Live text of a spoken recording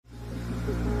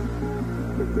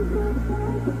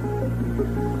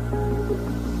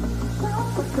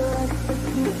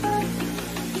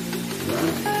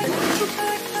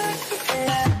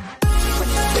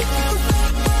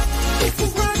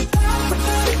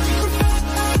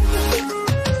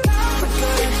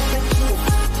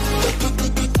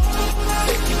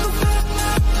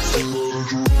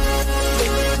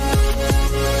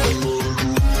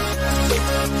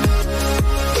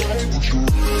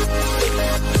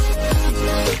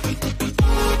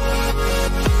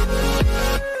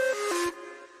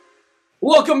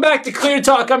Welcome back to Clear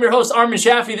Talk. I'm your host, Armin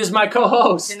Shaffi. This is my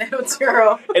co-host. And this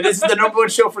is the #1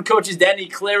 show for coaches that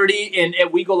need clarity. And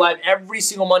we go live every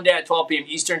single Monday at 12 p.m.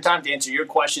 Eastern Time to answer your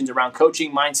questions around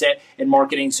coaching, mindset, and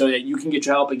marketing so that you can get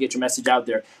your help and get your message out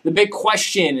there. The big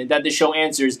question that the show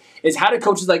answers is how do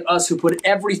coaches like us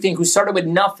who started with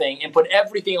nothing and put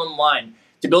everything online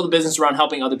to build a business around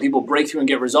helping other people break through and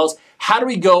get results. How do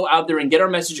we go out there and get our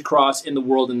message across in the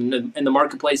world and in the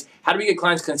marketplace? How do we get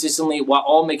clients consistently while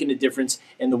all making a difference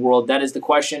in the world? That is the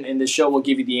question, and this show will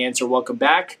give you the answer. Welcome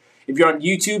back. If you're on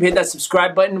YouTube, hit that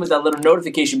subscribe button with that little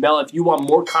notification bell if you want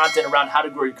more content around how to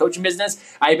grow your coaching business.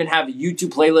 I even have a YouTube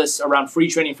playlist around free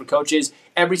training for coaches.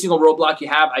 Every single roadblock you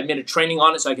have, I made a training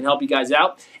on it so I can help you guys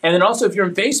out. And then also, if you're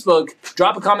on Facebook,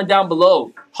 drop a comment down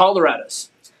below. Holler at us.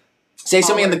 Say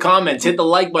something in the comments. Hit the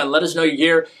like button. Let us know you're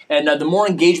here. And the more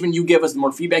engagement you give us, the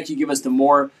more feedback you give us, the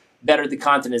more better the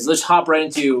content is. Let's hop right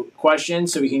into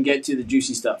questions so we can get to the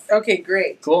juicy stuff. Okay,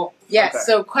 great. Cool? Yes, Okay.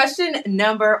 So question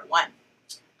number 1.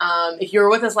 If you were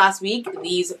with us last week,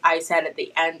 these I said at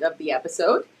the end of the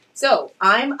episode. So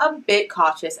I'm a bit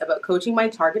cautious about coaching my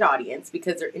target audience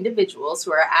because they're individuals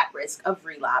who are at risk of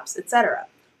relapse, etc.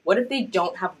 What if they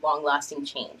don't have long-lasting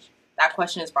change? That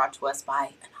question is brought to us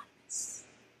by Anonymous.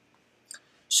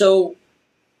 So,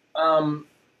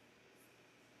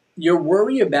 your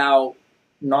worry about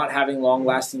not having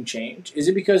long-lasting change, is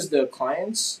it because the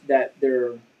clients that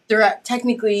they're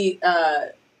technically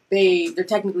they're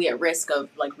technically at risk of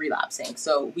like relapsing?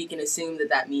 So we can assume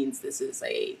that means this is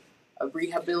a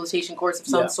rehabilitation course of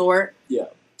some sort. Yeah.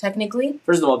 Technically.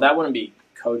 First of all, that wouldn't be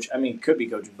coach. I mean, it could be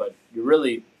coaching, but you're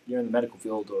in the medical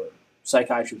field or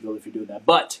psychiatry field if you're doing that.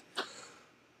 But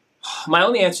my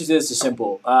only answer to this is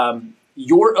simple.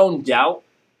 Your own doubt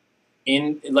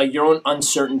your own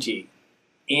uncertainty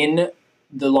in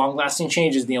the long-lasting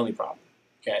change is the only problem,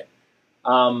 okay?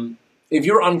 If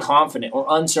you're unconfident or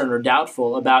uncertain or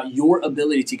doubtful about your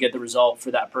ability to get the result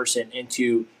for that person and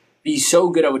to be so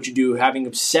good at what you do, having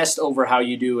obsessed over how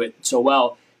you do it so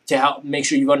well, to help make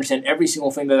sure you understand every single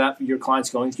thing that your client's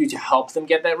going through to help them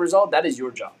get that result, that is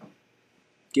your job.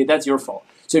 Okay, that's your fault.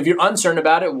 So if you're uncertain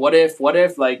about it,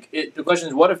 the question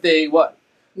is, what if they, what?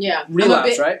 Yeah.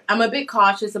 Relapse, right? I'm a bit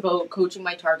cautious about coaching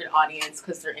my target audience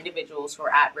because they're individuals who are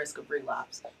at risk of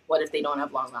relapse. What if they don't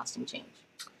have long-lasting change?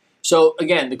 So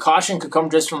again, the caution could come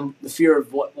just from the fear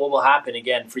of what will happen.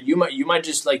 Again, for you might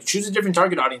just choose a different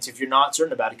target audience if you're not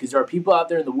certain about it, because there are people out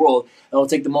there in the world that will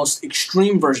take the most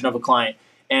extreme version of a client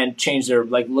and change their,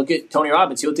 look at Tony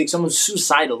Robbins. He'll take someone who's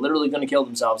suicidal, literally going to kill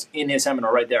themselves in his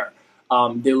seminar right there.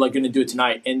 They're going to do it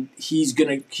tonight, and he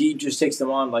just takes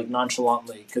them on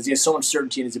nonchalantly because he has so much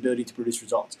certainty in his ability to produce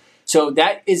results. So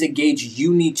that is a gauge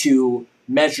you need to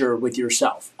measure with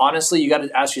yourself. Honestly, you got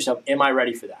to ask yourself, am I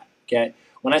ready for that? Okay.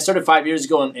 When I started 5 years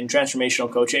ago in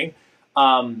transformational coaching,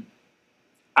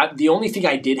 the only thing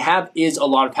I did have is a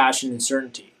lot of passion and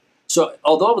certainty. So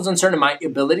although I was uncertain of my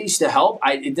abilities to help,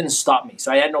 it didn't stop me.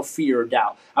 So I had no fear or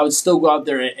doubt. I would still go out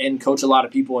there and coach a lot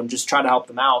of people and just try to help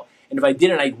them out. And if I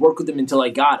didn't, I'd work with them until I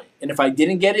got it. And if I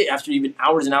didn't get it, after even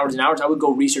hours and hours and hours, I would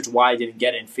go research why I didn't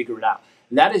get it and figure it out.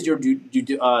 That is your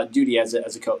duty as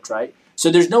a coach, right? So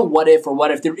there's no what if or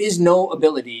what if. There is no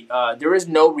ability. There is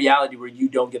no reality where you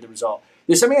don't get the result.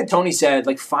 There's something that Tony said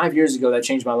 5 years ago that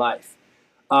changed my life.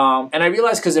 And I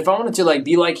realized because if I wanted to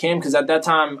be like him, because at that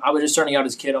time I was just starting out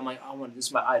as a kid, I'm like, this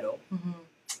is my idol. Mm-hmm.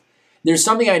 There's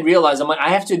something I realized. I'm like, I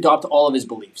have to adopt all of his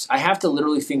beliefs. I have to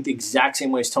literally think the exact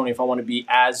same way as Tony if I want to be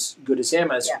as good as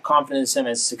him, as confident as him,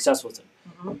 as successful as him.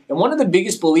 Mm-hmm. And one of the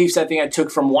biggest beliefs I think I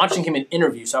took from watching him in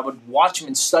interviews, so I would watch him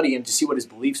and study him to see what his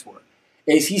beliefs were,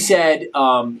 is he said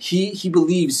he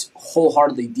believes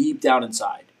wholeheartedly deep down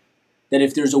inside that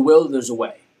if there's a will, there's a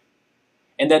way.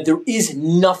 And that there is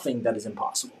nothing that is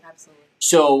impossible. Absolutely.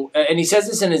 So, and he says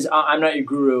this in his I'm Not Your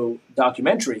Guru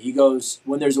documentary. He goes,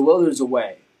 when there's a will, there's a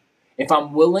way. If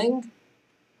I'm willing,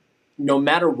 no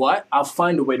matter what, I'll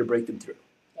find a way to break them through.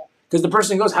 Because the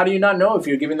person goes, how do you not know if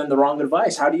you're giving them the wrong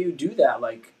advice? How do you do that?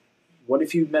 What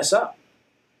if you mess up?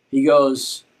 He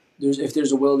goes, if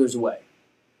there's a will, there's a way.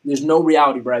 There's no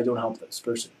reality where I don't help this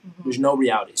person. There's no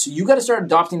reality. So you got to start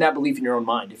adopting that belief in your own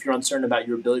mind if you're uncertain about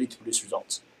your ability to produce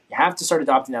results. You have to start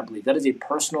adopting that belief. That is a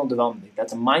personal development thing.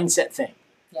 That's a mindset thing.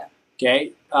 Yeah.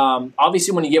 Okay?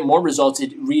 Obviously, when you get more results,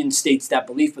 it reinstates that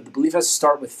belief, but the belief has to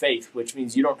start with faith, which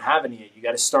means you don't have any yet. You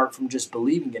got to start from just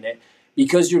believing in it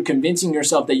because you're convincing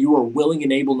yourself that you are willing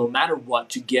and able no matter what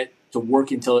to get to work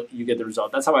until you get the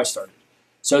result. That's how I started.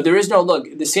 So there is no,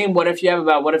 look, the same what if you have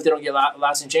about what if they don't get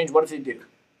lasting change, what if they do?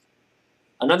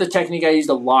 Another technique I used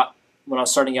a lot when I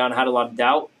was starting out and had a lot of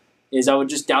doubt is I would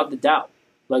just doubt the doubt.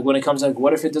 Like when it comes to like,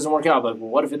 what if it doesn't work out? Like, well,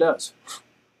 what if it does?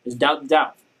 Just doubt the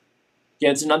doubt.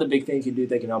 Yeah, it's another big thing you can do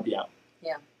that can help you out.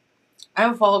 Yeah. I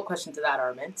have a follow-up question to that,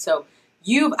 Armin. So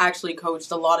you've actually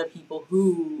coached a lot of people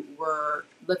who were,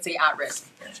 let's say, at risk.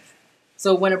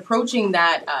 So when approaching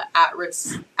that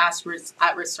at-risk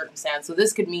circumstance, so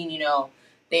this could mean,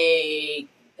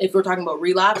 if we're talking about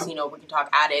relapse, we can talk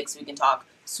addicts, we can talk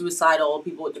suicidal,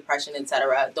 people with depression,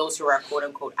 etc., those who are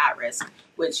quote-unquote at risk,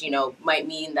 which, might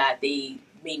mean that they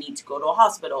may need to go to a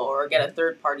hospital or get a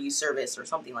third-party service or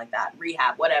something like that,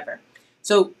 rehab, whatever.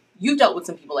 So you've dealt with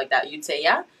some people like that. You'd say,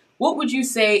 yeah? What would you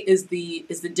say is the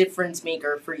difference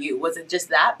maker for you? Was it just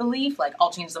that belief, like,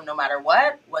 I'll change them no matter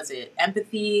what? Was it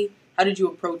empathy? How did you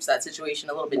approach that situation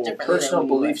a little bit differently? Personal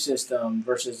belief system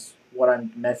versus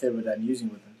method that I'm using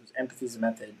with them. Empathy is a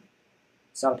method.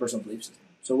 It's not a personal belief system.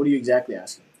 So what are you exactly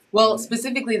asking? Well,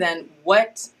 specifically then,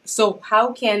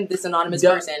 how can this anonymous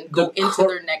person go into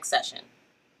their next session?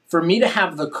 For me to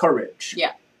have the courage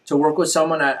to work with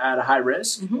someone at a high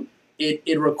risk,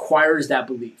 it requires that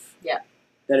belief. Yeah.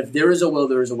 That if there is a will,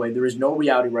 there is a way. There is no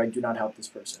reality where I do not help this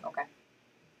person. Okay.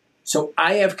 So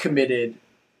I have committed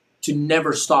to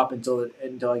never stop until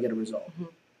I get a result.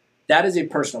 That is a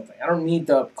personal thing. I don't need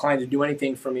the client to do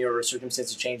anything for me or a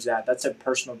circumstance to change that. That's a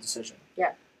personal decision.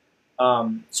 Yeah.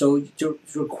 So the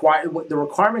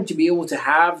requirement to be able to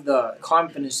have the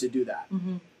confidence to do that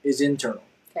is internal.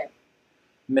 Okay.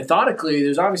 Methodically,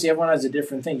 there's obviously everyone has a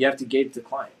different thing. You have to gauge the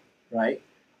client, right?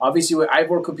 Obviously, I've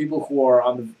worked with people who are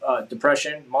on the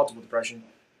depression, multiple depression.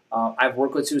 I've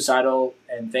worked with suicidal,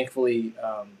 and thankfully,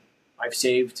 I've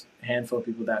saved a handful of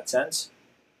people in that sense.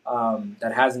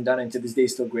 That hasn't done it, and to this day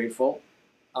still grateful.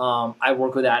 I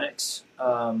work with addicts.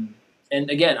 And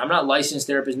again, I'm not a licensed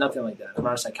therapist, nothing like that. I'm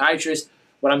not a psychiatrist.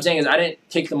 What I'm saying is I didn't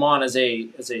take them on as a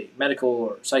medical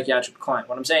or psychiatric client.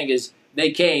 What I'm saying is they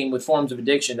came with forms of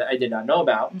addiction that I did not know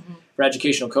about for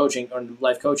educational coaching or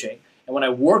life coaching. And when I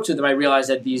worked with them, I realized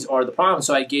that these are the problems.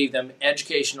 So I gave them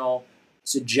educational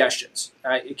suggestions.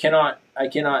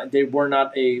 They were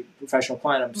not a professional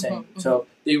client, I'm saying. So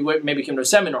they maybe came to a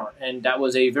seminar, and that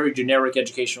was a very generic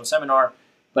educational seminar,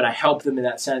 but I helped them in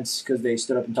that sense because they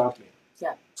stood up and talked to me.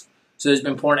 Yeah. So there's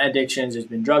been porn addictions, there's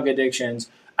been drug addictions.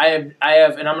 I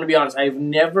have, and I'm going to be honest,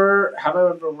 never have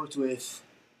I worked with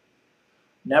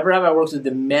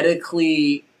the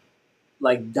medically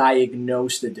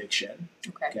diagnosed addiction.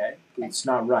 Okay. It's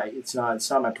not right. It's not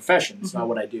my profession. It's not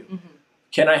what I do.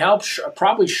 Can I help?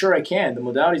 Probably sure I can. The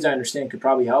modalities I understand could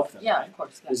probably help them. Yeah, right? Of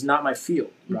course. Yeah. It's not my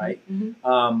field, right?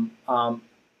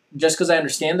 Just because I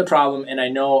understand the problem and I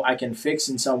know I can fix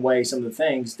in some way some of the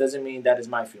things doesn't mean that is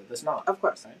my field. That's not. Of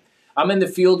course. Right? I'm in the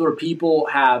field where people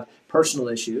have personal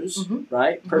issues,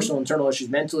 right? Personal internal issues,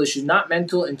 mental issues, not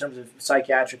mental in terms of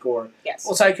psychiatric or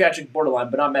psychiatric borderline,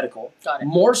 but not medical. Got it.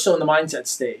 More so in the mindset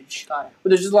stage. Got it.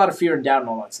 But there's just a lot of fear and doubt and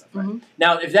all that stuff, right?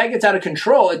 Now, if that gets out of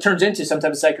control, it turns into some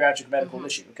type of psychiatric medical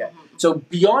issue. Okay. So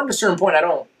beyond a certain point, I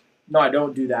don't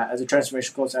do that. As a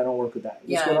transformation coach, I don't work with that.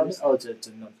 Yeah. It's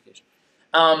a notification.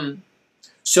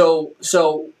 So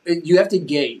you have to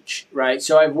gauge, right?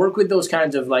 So I've worked with those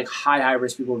kinds of high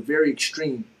risk people, very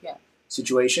extreme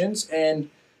situations. And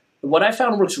what I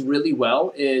found works really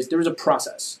well is there's a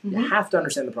process. You have to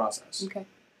understand the process. Okay.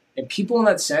 And people in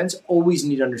that sense always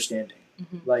need understanding.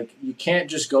 You can't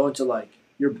just go into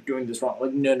you're doing this wrong.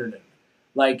 No.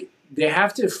 They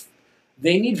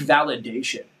need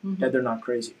validation that they're not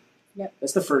crazy. Yep.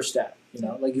 That's the first step.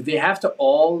 They have to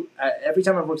all, every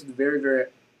time I've worked with a very, very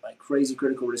crazy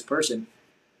critical risk person,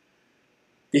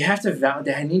 they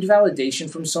need validation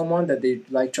from someone that they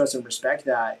trust, and respect,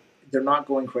 that they're not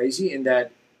going crazy and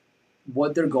that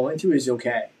what they're going through is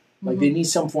okay. They need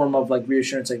some form of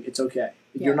reassurance, it's okay.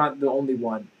 You're not the only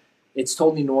one. It's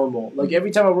totally normal.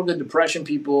 Every time I work with depression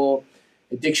people,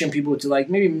 addiction people to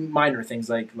maybe minor things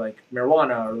like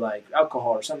marijuana or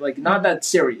alcohol or something, not that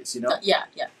serious, Yeah.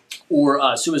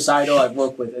 Or suicidal I've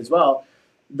worked with as well.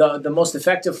 The most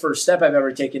effective first step I've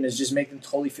ever taken is just make them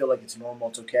totally feel like it's normal,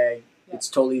 it's okay, it's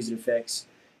totally easy to fix.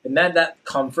 And that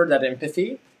comfort, that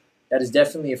empathy that is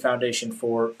definitely a foundation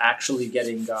for actually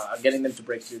getting them to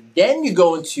break through. Then you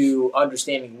go into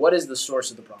understanding what is the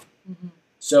source of the problem. Mm-hmm.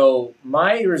 So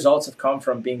my results have come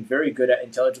from being very good at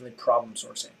intelligently problem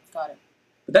sourcing. Got it.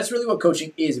 But that's really what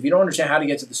coaching is. If you don't understand how to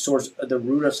get to the source, the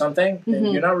root of something, then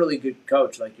you're not really a good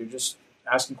coach. Like, you're just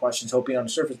asking questions, hoping on a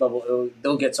surface level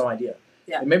they'll get some idea.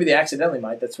 Yeah. And maybe they accidentally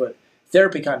might. That's what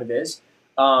therapy kind of is.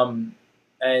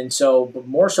 And so, but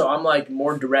more so, I'm like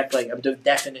more direct, like I'm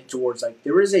definite towards like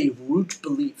there is a root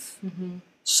belief,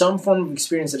 some form of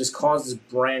experience that has caused this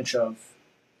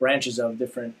branches of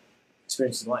different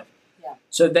experiences in life. Yeah.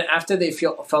 So then after they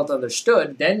felt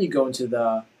understood, then you go into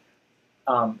the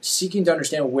seeking to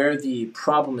understand where the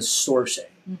problem is sourcing.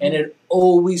 And it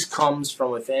always comes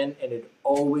from within, and it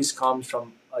always comes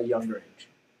from a younger age.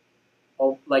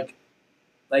 Oh, like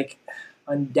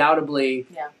undoubtedly,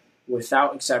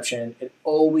 without exception, it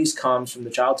always comes from the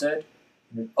childhood,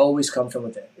 and it always comes from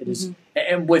within. It is,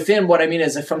 and within, what I mean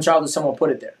is, if from childhood someone put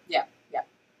it there. Yeah.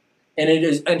 And it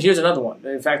is, and here's another one.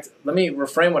 In fact, let me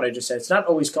reframe what I just said. It's not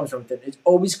always comes from within. It's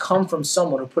always come from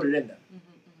someone who put it in them,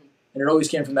 and it always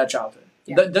came from that childhood.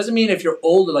 Yeah. That doesn't mean if you're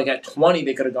older, like at 20,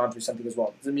 they could have gone through something as well.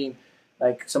 It doesn't mean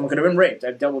like someone could have been raped.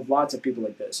 I've dealt with lots of people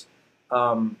like this.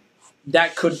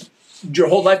 That could, your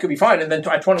whole life could be fine, and then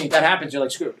at 20 that happens, you're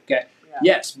like screwed. Okay,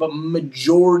 yes, but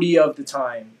majority of the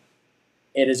time,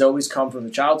 it has always come from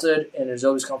the childhood, and it has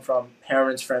always come from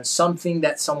parents, friends, something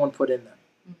that someone put in them.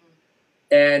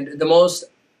 And the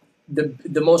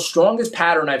most strongest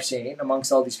pattern I've seen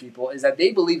amongst all these people is that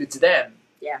they believe it's them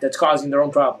that's causing their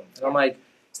own problem. And I'm like,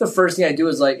 it's the first thing I do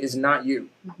is not you.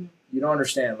 You don't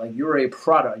understand. Like, you're a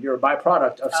product. You're a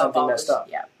byproduct of something messed up.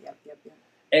 Yeah.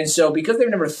 And so because they've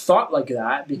never thought like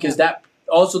that, because that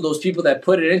also those people that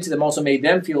put it into them also made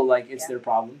them feel like it's their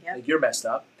problem, like you're messed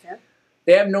up.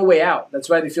 They have no way out. That's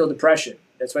why they feel depression.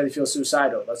 That's why they feel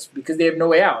suicidal. That's because they have no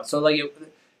way out. So like,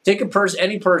 take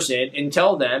any person and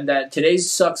tell them that today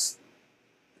sucks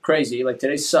crazy. Like,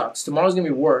 today sucks. Tomorrow's gonna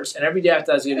be worse, and every day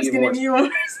after that's gonna be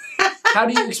worse. How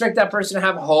do you expect that person to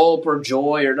have hope or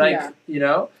joy or you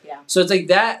know? Yeah. So it's like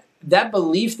that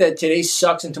belief that today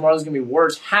sucks and tomorrow's going to be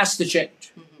worse has to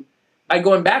change. By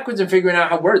going backwards and figuring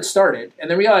out where it started, and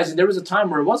then realizing there was a time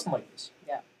where it wasn't like this.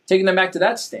 Yeah. Taking them back to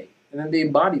that state, and then they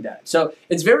embody that. So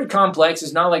it's very complex.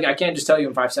 It's not like I can't just tell you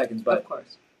in 5 seconds, but of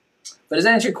course. But does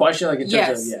that answer your question? Like, in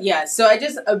terms of, yes. So I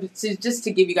just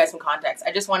to give you guys some context,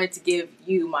 I just wanted to give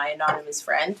you, my anonymous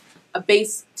friend, a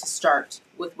base to start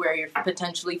with where you're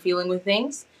potentially feeling with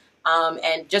things.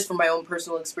 And just from my own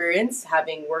personal experience,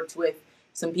 having worked with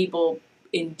some people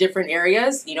in different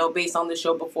areas, you know, based on the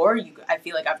show before, I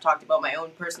feel like I've talked about my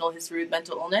own personal history with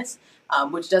mental illness,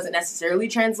 which doesn't necessarily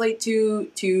translate to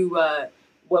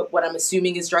what I'm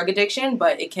assuming is drug addiction,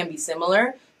 but it can be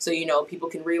similar. So, you know, people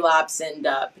can relapse and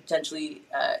potentially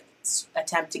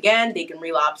attempt again. They can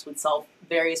relapse with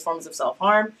various forms of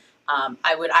self-harm.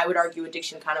 I would argue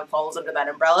addiction kind of falls under that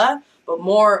umbrella, but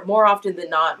more often than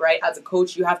not, right, as a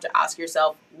coach, you have to ask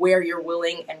yourself where you're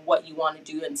willing and what you want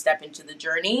to do and step into the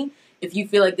journey. If you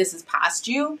feel like this is past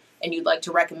you and you'd like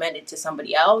to recommend it to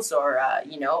somebody else, or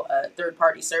you know, a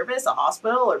third-party service, a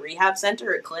hospital, a rehab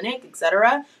center, a clinic,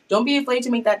 etc., don't be afraid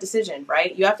to make that decision,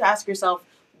 right? You have to ask yourself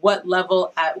what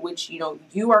level at which, you know,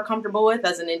 you are comfortable with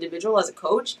as an individual, as a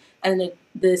coach. And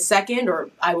the second, or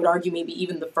I would argue maybe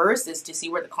even the first, is to see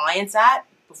where the client's at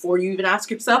before you even ask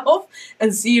yourself,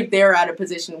 and see if they're at a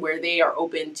position where they are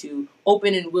open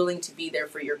and willing to be there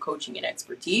for your coaching and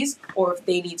expertise, or if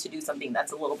they need to do something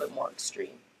that's a little bit more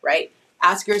extreme, right?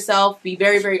 Ask yourself, be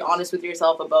very, very honest with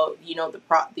yourself about, you know,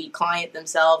 the client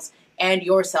themselves and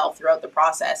yourself throughout the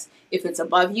process. If it's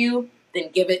above you, then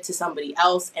give it to somebody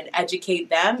else and educate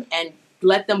them and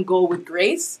let them go with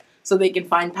grace so they can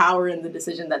find power in the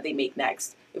decision that they make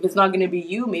next. If it's not going to be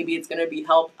you, maybe it's going to be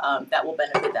help that will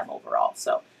benefit them overall.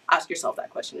 So ask yourself that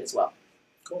question as well.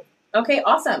 Cool. Okay,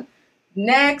 awesome.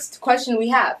 Next question we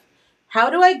have. How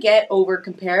do I get over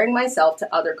comparing myself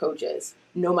to other coaches?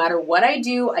 No matter what I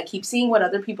do, I keep seeing what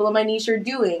other people in my niche are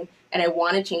doing, and I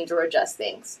want to change or adjust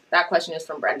things. That question is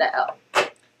from Brenda L.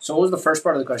 So what was the first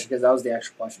part of the question? Because that was the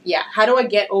actual question. Yeah. How do I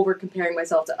get over comparing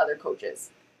myself to other coaches?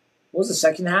 What was the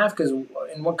second half? Because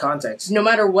in what context? No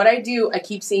matter what I do, I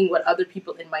keep seeing what other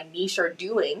people in my niche are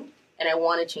doing, and I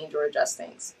want to change or adjust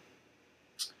things.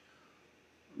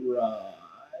 Right.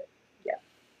 Yeah.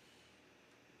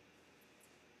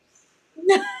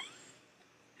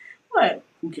 What?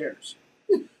 Who cares?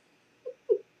 Who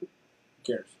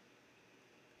cares?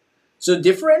 So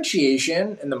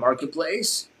differentiation in the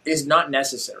marketplace is not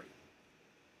necessary.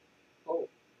 Oh.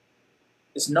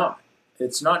 It's not.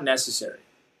 It's not necessary.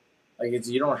 Like,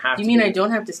 you don't have to. You mean I don't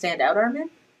have to stand out,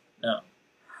 Armin? No.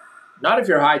 Not if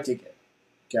you're high ticket.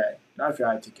 Okay. Not if you're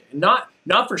high ticket. And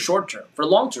not for short term. For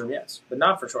long term, yes, but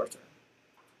not for short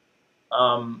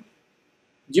term.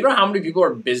 Do you know how many people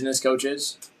are business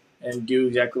coaches and do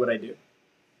exactly what I do?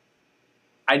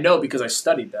 I know because I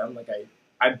studied them. Like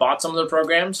I bought some of their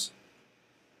programs.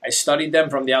 I studied them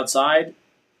from the outside.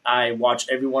 I watched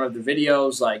every one of their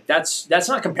videos. Like that's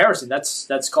not comparison.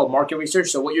 That's called market research.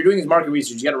 So what you're doing is market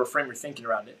research. You got to reframe your thinking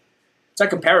around it. It's not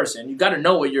comparison. You got to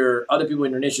know what your other people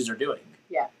in your niches are doing.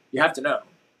 Yeah. You have to know.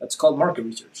 That's called market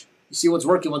research. You see what's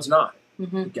working, what's not.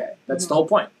 Mm-hmm. Okay, that's the whole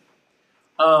point.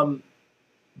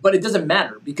 But it doesn't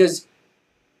matter because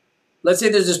let's say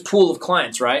there's this pool of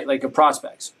clients, right? Like of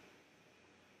prospects.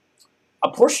 A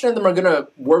portion of them are going to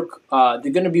work.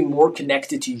 They're going to be more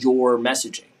connected to your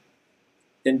messaging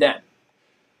than them.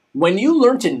 When you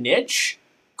learn to niche,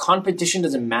 competition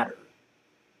doesn't matter.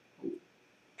 Did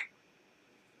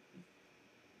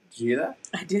you hear that?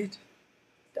 I did.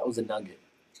 That was a nugget.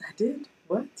 I did.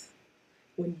 What?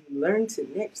 When you learn to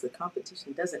niche, the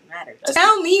competition doesn't matter.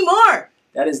 Tell me more.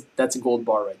 That's a gold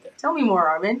bar right there. Tell me more,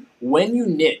 Armin. When you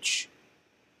niche,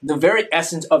 the very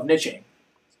essence of niching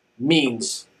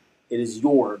means it is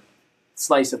your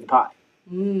slice of the pie.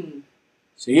 Mm.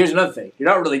 So here's another thing. You're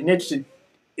not really niched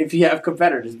if you have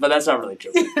competitors, but that's not really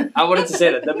true. I wanted to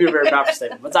say that. That'd be a very powerful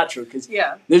statement, but it's not true because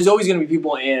there's always going to be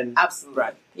people in. Absolutely.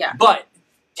 Right. Yeah. But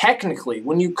technically,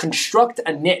 when you construct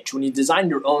a niche, when you design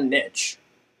your own niche,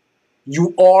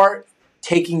 you are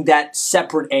taking that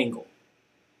separate angle.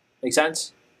 Make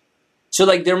sense? So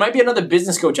like there might be another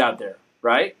business coach out there,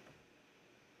 right?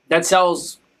 That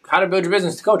sells how to build your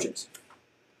business to coaches.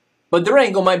 But their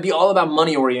angle might be all about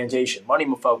money orientation, money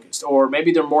focused, or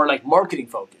maybe they're more like marketing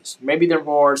focused. Maybe they're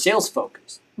more sales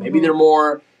focused. Maybe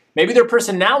maybe their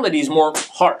personality is more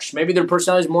harsh. Maybe their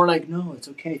personality is more like, no, it's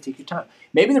okay, take your time.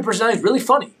 Maybe their personality is really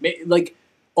funny. Like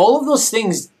all of those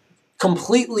things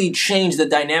completely change the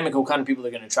dynamic of what kind of people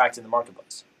they're going to attract in the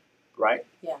marketplace, right?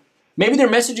 Yeah. Maybe their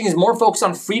messaging is more focused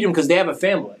on freedom because they have a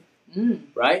family,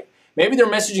 right? Maybe their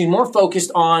messaging is more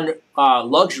focused on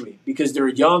luxury because they're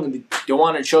young and they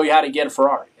want to show you how to get a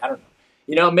Ferrari. I don't know.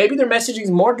 You know, maybe their messaging is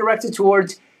more directed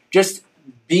towards just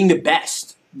being the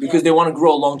best because they want to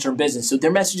grow a long-term business. So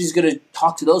their message is going to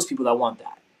talk to those people that want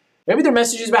that. Maybe their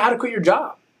message is about how to quit your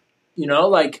job. You know,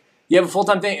 like you have a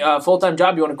full-time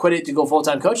job, you want to quit it to go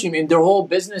full-time coaching. I mean, their whole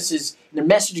business is, their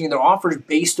messaging and their offers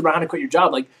based around how to quit your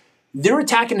job. Like they're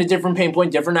attacking a different pain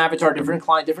point, different avatar, different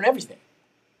client, different everything.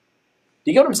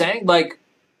 Do you get what I'm saying? Like,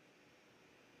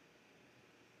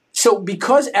 so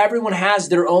because everyone has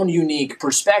their own unique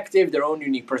perspective, their own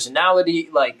unique personality,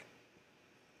 like,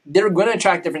 they're going to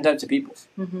attract different types of people.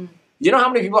 Mm-hmm. You know how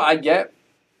many people I get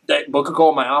that book a call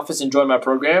in my office and join my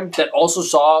program that also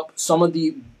saw some of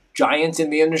the giants in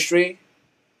the industry?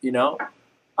 You know?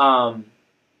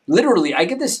 Literally, I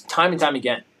get this time and time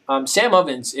again. Sam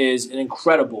Ovens is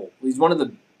he's one of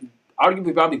the,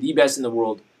 arguably probably the best in the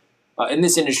world in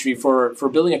this industry for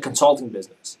building a consulting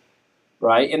business,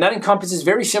 right? And that encompasses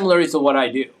very similar to what I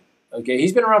do, okay?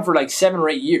 He's been around for like 7 or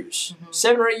 8 years.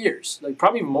 7 or 8 years, like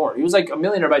probably even more. He was like a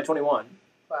millionaire by 21,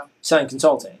 selling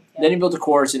consulting. Yeah. Then he built a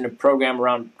course and a program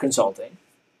around consulting.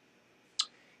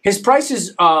 His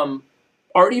prices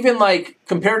are even like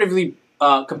comparatively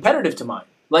competitive to mine.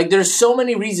 Like there's so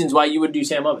many reasons why you would do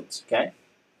Sam Ovens, okay?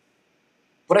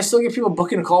 But I still get people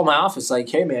booking a call in my office like,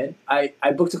 hey, man, I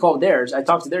booked a call with theirs. I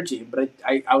talked to their team, but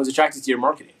I was attracted to your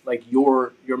marketing, like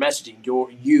your messaging,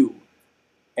 you,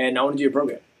 and I want to do your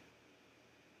program.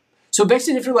 So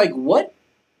basically, if you're like, what?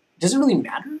 Does it really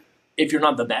matter if you're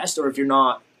not the best or if you're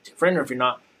not different or if you're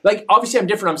not, like, obviously I'm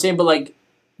different, I'm saying, but like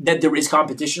that there is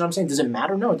competition, I'm saying, does it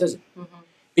matter? No, it doesn't. Mm-hmm.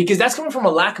 Because that's coming from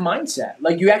a lack mindset.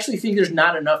 Like you actually think there's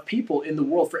not enough people in the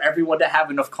world for everyone to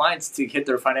have enough clients to hit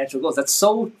their financial goals. That's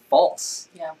so false.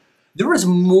 Yeah. There is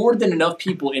more than enough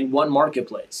people in one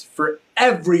marketplace for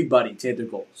everybody to hit their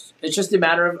goals. It's just a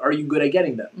matter of, are you good at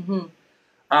getting them?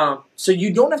 Mm-hmm. So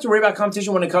you don't have to worry about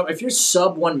competition when it comes, if you're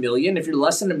sub 1 million, if you're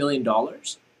less than $1 million,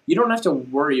 you don't have to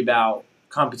worry about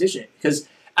competition. Because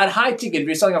at high ticket, if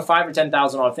you're selling a $5,000 or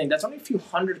 $10,000 thing, that's only a few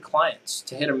hundred clients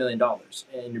to hit $1 million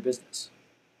in your business.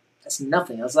 That's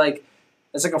nothing. That's like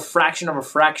a fraction of a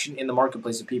fraction in the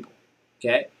marketplace of people.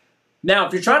 Okay? Now,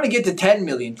 if you're trying to get to 10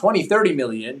 million, 20, 30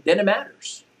 million, then it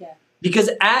matters. Yeah.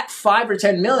 Because at 5 or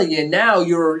 10 million, now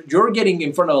you're getting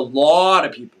in front of a lot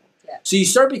of people. Yeah. So you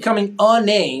start becoming a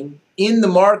name in the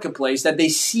marketplace that they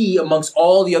see amongst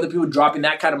all the other people dropping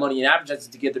that kind of money in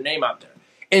advertising to get their name out there.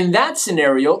 In that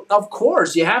scenario, of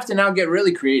course, you have to now get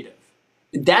really creative.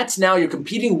 That's now you're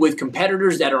competing with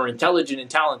competitors that are intelligent and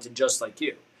talented just like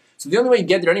you. So the only way you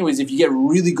get there anyways is if you get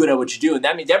really good at what you do. And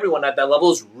that means everyone at that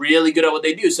level is really good at what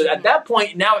they do. So at that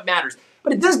point, now it matters.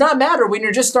 But it does not matter when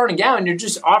you're just starting out and you're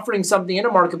just offering something in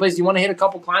a marketplace. You want to hit a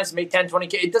couple clients and make 10,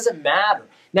 20K. It doesn't matter.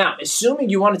 Now,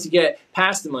 assuming you wanted to get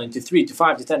past the million to 3 to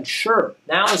 5 to 10, sure.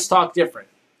 Now let's talk different.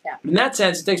 Yeah. But in that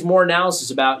sense, it takes more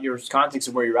analysis about your context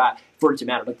of where you're at for it to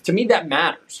matter. Like, to me, that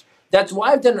matters. That's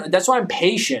why I'm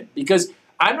patient, because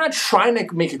I'm not trying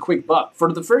to make a quick buck.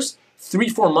 For the first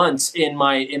 3-4 months in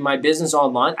my business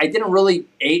online, I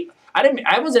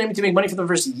wasn't able to make money for the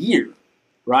first year.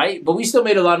 Right? But we still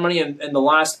made a lot of money in the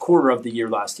last quarter of the year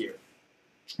last year.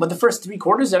 But the first 3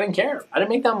 quarters, I didn't care. I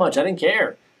didn't make that much. I didn't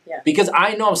care. Yeah. Because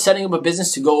I know I'm setting up a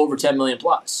business to go over 10 million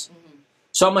plus. Mm-hmm.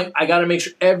 So I'm like, I got to make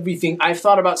sure everything, I've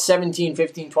thought about 17,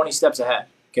 15, 20 steps ahead.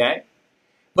 Okay?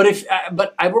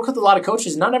 But I work with a lot of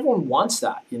coaches. Not everyone wants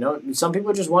that. You know, some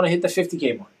people just want to hit the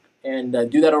 50K mark and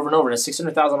do that over and over. And it's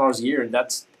 $600,000 a year. And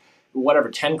that's whatever,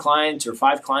 10 clients or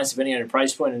 5 clients, depending on your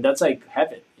price point. And that's like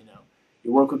heaven.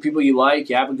 You work with people you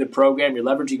like, you have a good program, you're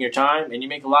leveraging your time, and you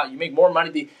make more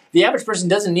money. The average person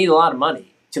doesn't need a lot of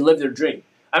money to live their dream.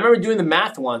 I remember doing the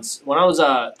math once. When I was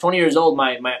 20 years old,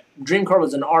 my dream car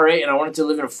was an R8, and I wanted to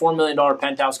live in a $4 million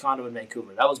penthouse condo in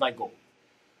Vancouver. That was my goal.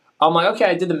 I'm like, okay,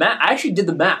 I did the math. I actually did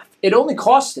the math. It only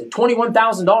costed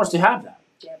 $21,000 to have that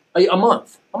a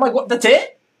month. I'm like, what? That's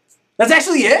it? That's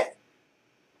actually it?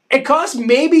 It cost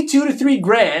maybe $2 to $3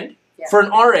 grand for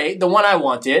an R8, the one I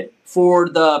wanted, for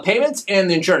the payments and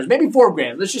the insurance, maybe $4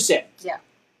 grand. Let's just say. Yeah.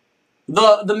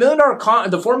 The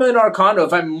 $4 million condo,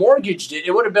 if I mortgaged it,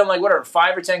 it would have been like whatever,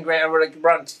 5 or 10 grand, or like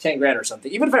around 10 grand or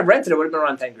something. Even if I rented it, it would have been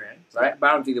around 10 grand, right? But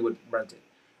I don't think they would rent it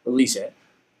or lease it.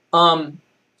 And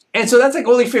so that's like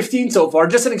only 15 so far,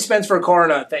 just an expense for a car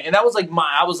and a thing. And that was like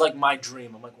my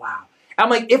dream. I'm like, wow. I'm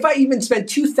like, if I even spent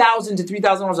 $2,000 to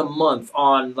 $3,000 a month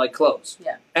on like clothes,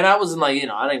 and I wasn't like,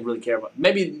 I didn't really care about.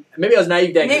 Maybe I was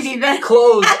naive then. Maybe then.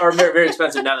 Clothes are very, very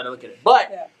expensive now that I look at it.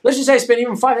 But let's just say I spent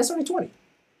even 5. That's only 20.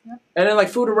 Yeah. And then like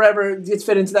food or whatever gets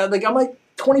fit into that. Like I'm like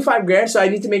 25 grand, so I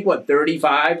need to make what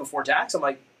 35 before tax. I'm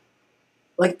like,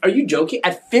 are you joking?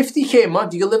 At 50K a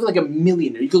month, you can live like a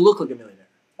millionaire. You can look like a millionaire,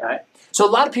 right? So a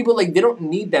lot of people they don't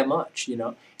need that much,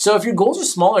 So if your goals are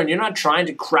smaller and you're not trying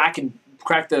to crack the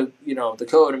the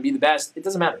code and be the best, it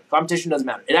doesn't matter. Competition doesn't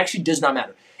matter. It actually does not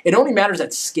matter. It only matters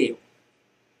at scale.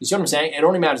 You see what I'm saying? It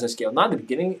only matters at scale. Not in the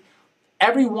beginning.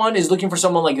 Everyone is looking for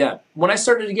someone like that. When I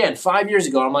started again 5 years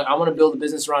ago, I'm like, I want to build a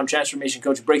business around transformation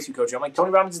coaching, breakthrough coaching. I'm like,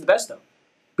 Tony Robbins is the best though.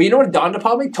 But you know what it dawned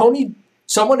upon me?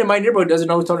 Someone in my neighborhood doesn't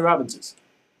know who Tony Robbins is.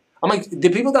 I'm like, the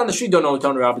people down the street don't know who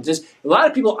Tony Robbins is. A lot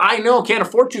of people I know can't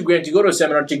afford $2 grand to go to a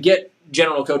seminar to get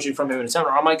general coaching from him in a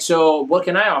seminar. I'm like, so what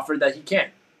can I offer that he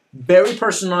can't? Very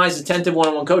personalized, attentive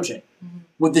one-on-one coaching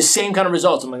with the same kind of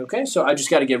results. I'm like, okay, so I just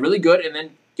got to get really good and then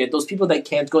get those people that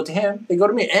can't go to him, they go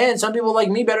to me. And some people like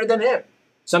me better than him.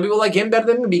 Some people like him better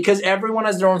than me because everyone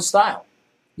has their own style.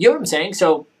 You know what I'm saying?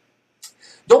 So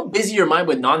don't busy your mind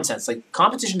with nonsense. Like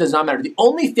competition does not matter. The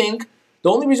only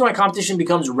reason why competition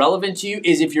becomes relevant to you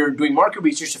is if you're doing market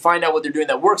research to find out what they're doing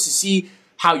that works, to see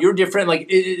how you're different, like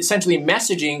essentially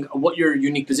messaging what your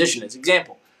unique position is.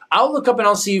 Example. I'll look up and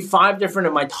I'll see 5 different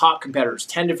of my top competitors,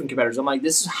 10 different competitors. I'm like,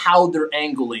 this is how they're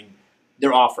angling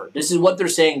their offer. This is what they're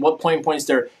saying, what pain points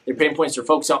their pain points they're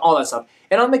focused on, all that stuff.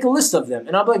 And I'll make a list of them.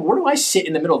 And I'll be like, where do I sit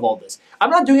in the middle of all this? I'm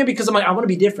not doing it because I'm like, I want to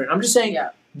be different. I'm just saying,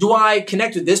 do I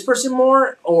connect with this person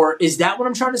more? Or is that what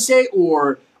I'm trying to say?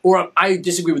 Or I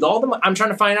disagree with all of them? I'm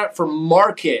trying to find out for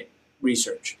market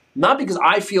research. Not because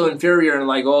I feel inferior and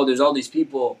like, oh, there's all these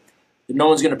people no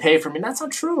one's going to pay for me. That's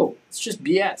not true. It's just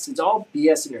BS. It's all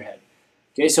BS in your head.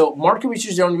 Okay, so market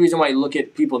research is the only reason why you look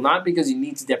at people, not because you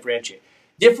need to differentiate.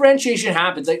 Differentiation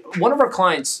happens. Like one of our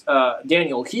clients,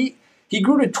 Daniel, he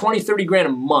grew to 20, 30 grand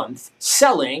a month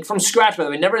selling from scratch, by the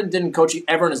way. Never didn't coaching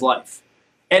ever in his life.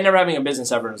 And never having a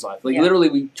business ever in his life. Like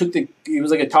literally he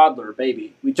was like a toddler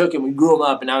baby. We took him, we grew him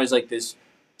up, and now he's like this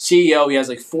CEO. He has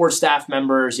like 4 staff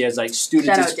members. He has like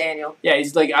students. Shout out Daniel. Yeah,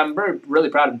 he's like, I'm really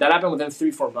proud of him. That happened within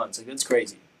 3-4 months. Like, that's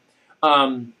crazy.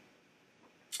 And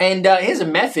his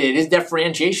method, his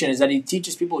differentiation is that he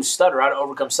teaches people who stutter how to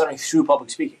overcome stuttering through public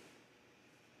speaking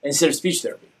instead of speech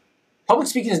therapy. Public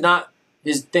speaking is not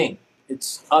his thing.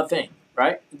 It's a thing,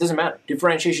 right? It doesn't matter.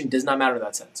 Differentiation does not matter in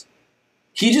that sense.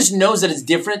 He just knows that it's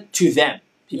different to them.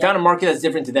 He found a market that's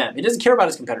different to them. He doesn't care about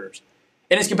his competitors.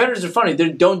 And his competitors are funny. They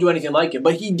don't do anything like it.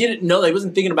 But he didn't know that. He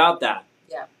wasn't thinking about that.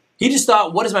 Yeah. He just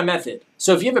thought, what is my method?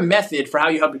 So if you have a method for how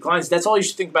you help your clients, that's all you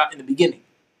should think about in the beginning.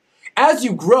 As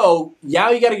you grow,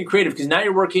 now you got to get creative because now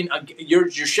you're working, you're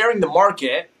sharing the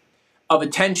market of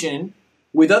attention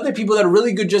with other people that are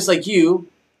really good just like you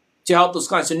to help those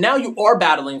clients. So now you are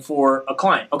battling for a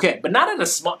client. Okay, but not at a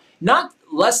small, not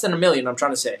less than $1 million, I'm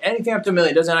trying to say. Anything up to $1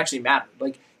 million doesn't actually matter.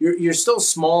 Like, you're still a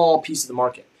small piece of the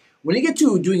market. When you get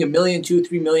to doing $1 million, $2 million,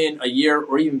 $3 million a year,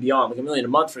 or even beyond, like $1 million a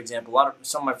month, for example,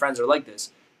 some of my friends are like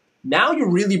this. Now you're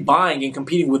really buying and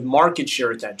competing with market share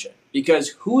attention,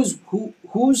 because whose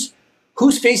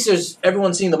face is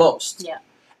everyone seeing the most? Yeah.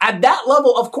 At that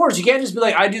level, of course, you can't just be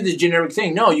like, I do this generic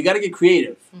thing. No, you got to get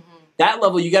creative. That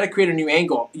level, you got to create a new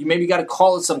angle. You maybe got to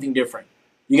call it something different.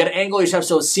 You got to angle yourself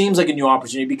so it seems like a new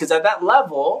opportunity, because at that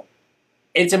level,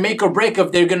 it's a make or break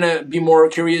if they're going to be more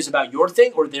curious about your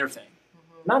thing or their thing.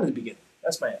 Not in the beginning.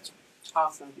 That's my answer.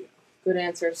 Awesome. Good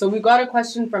answer. So we've got a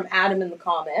question from Adam in the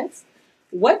comments.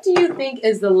 What do you think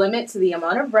is the limit to the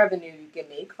amount of revenue you can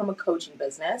make from a coaching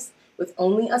business with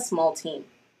only a small team?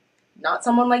 Not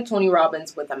someone like Tony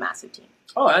Robbins with a massive team.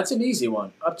 Oh, that's an easy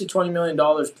one. Up to $20 million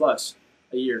plus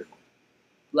a year.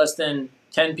 Less than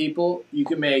 10 people, you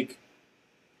can make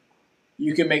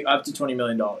up to $20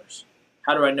 million.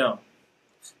 How do I know?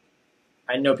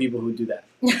 I know people who do that.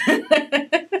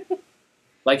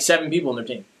 Like 7 people on their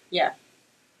team. Yeah.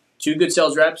 2 good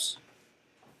sales reps,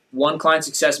 1 client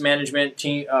success management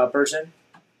team person,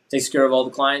 takes care of all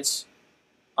the clients.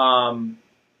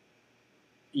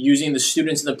 Using the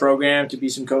students in the program to be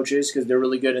some coaches because they're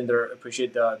really good and they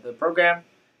appreciate the program.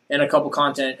 And a couple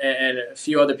content and a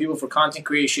few other people for content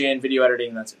creation, video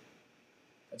editing. That's it.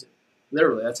 That's it.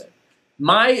 Literally, that's it.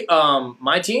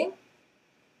 My team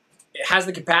has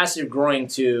the capacity of growing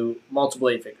to multiple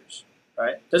 8 figures.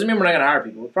 Right? Doesn't mean we're not going to hire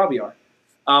people. We probably are.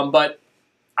 But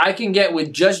I can get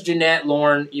with just Jeanette,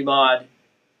 Lauren, Imad,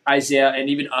 Isaiah, and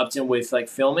even Upton with like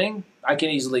filming. I can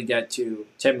easily get to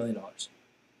 $10 million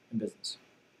in business.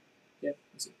 Yeah,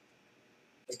 that's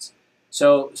it.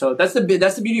 So that's the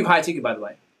beauty of high ticket, by the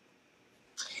way.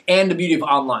 And the beauty of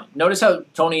online. Notice how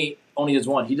Tony only does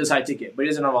one. He does high ticket, but he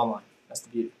doesn't have online. That's the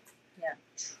beauty.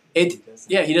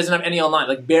 Yeah. He doesn't have any online.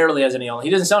 Like barely has any online. He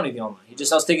doesn't sell anything online. He just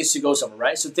sells tickets to go somewhere,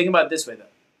 right? So think about it this way, though.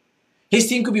 His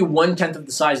team could be 1/10 of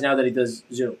the size now that he does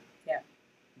Zoom. Yeah.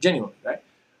 Genuinely, right?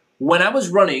 When I was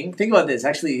running, think about this.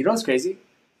 Actually, you know what's crazy?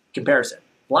 Comparison.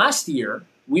 Last year,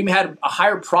 we had a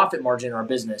higher profit margin in our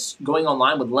business going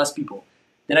online with less people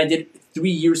than I did 3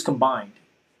 years combined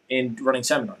in running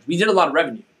seminars. We did a lot of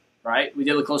revenue, right? We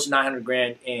did like close to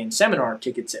 $900,000 in seminar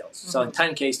ticket sales, selling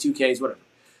 10Ks, 2Ks, whatever.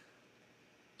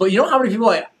 But you know how many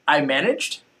people I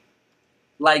managed?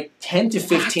 Like 10 to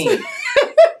 15.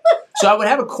 So I would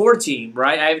have a core team,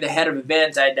 right? I have the head of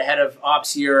events. I had the head of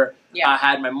ops here. Yeah. I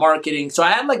had my marketing. So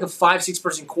I had like a 5-6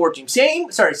 person core team. Same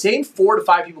 4 to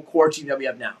 5 people core team that we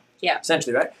have now. Yeah.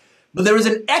 Essentially, right? But there was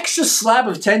an extra slab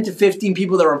of 10 to 15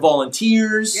 people that were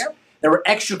volunteers. Yep. That were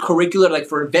extracurricular, like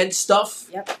for event stuff.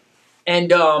 Yep.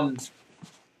 And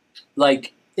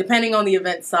like... depending on the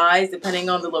event size, depending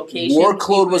on the location.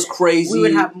 Workload was crazy. We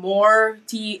would have more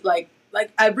like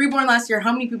at Reborn last year,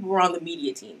 how many people were on the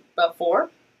media team? About 4?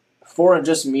 4 on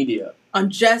just media. On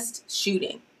just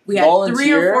shooting. We had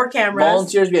 3 or 4 cameras.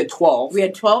 Volunteers, we had 12. We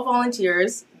had 12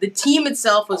 volunteers. The team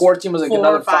itself was core team was like 4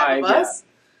 another or 5 of us.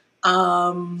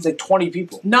 Yeah. It's like 20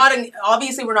 people.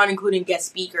 Obviously, we're not including guest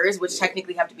speakers, which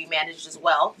technically have to be managed as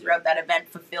well throughout that event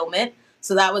fulfillment.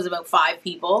 So that was about 5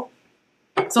 people.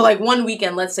 So like one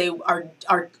weekend, let's say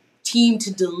our team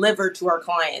to deliver to our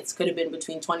clients could have been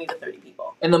between 20 to 30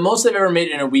 people. And the most I've ever made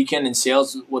in a weekend in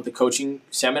sales with the coaching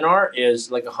seminar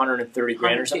is like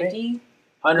 $130,000 or something.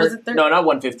 100? No, not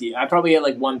 150. I probably had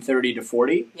like 130 to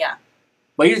 40. Yeah.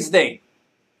 But here's the thing.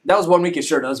 That was 1 weekend,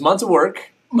 sure. That was months of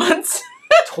work. Months.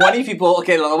 20 people.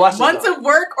 Okay, watch this. Months of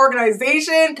work,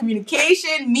 organization,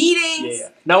 communication, meetings. Yeah.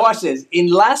 Now watch this. In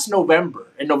November,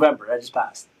 that just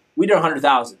passed, we did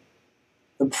 100,000.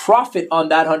 The profit on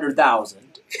that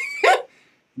 100,000,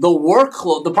 the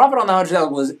workload, the profit on that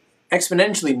 100,000 was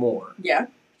exponentially more. Yeah.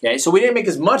 Okay, so we didn't make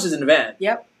as much as an event.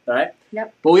 Yep. Right.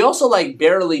 Yep. But we also like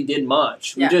barely did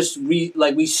much. We just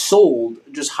we sold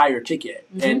just higher ticket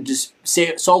and just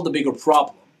solved a bigger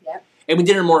problem. Yep. And we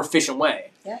did it in a more efficient way.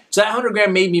 Yep. So that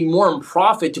 $100,000 made me more in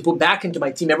profit to put back into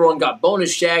my team. Everyone got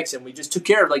bonus checks, and we just took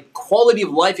care of like quality of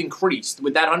life increased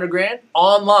with that $100,000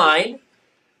 online.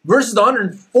 Versus the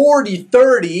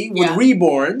 140-30 with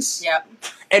reborns. Yep.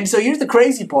 And so here's the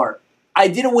crazy part. I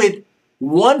did it with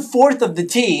 1/4 of the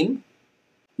team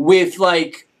with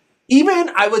like,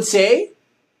 even I would say,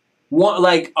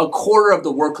 like a quarter of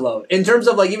the workload. In terms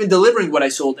of like even delivering what I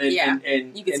sold in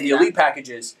the elite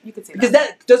packages. You could say because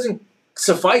that doesn't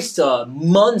suffice to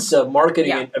months of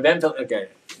marketing and event. Okay.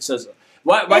 So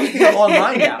why do you think I'm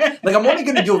online now? Like I'm only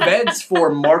going to do events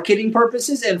for marketing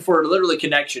purposes and for literally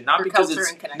connection, not because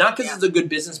it's a good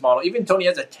business model. Even Tony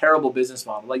has a terrible business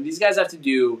model. Like these guys have to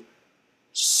do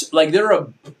Like they're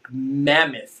a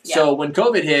mammoth. Yeah. So when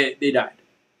COVID hit, they died.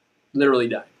 Literally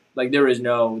died. Like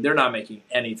they're not making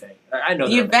anything. I know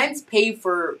the events pay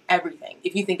for everything.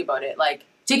 If you think about it, like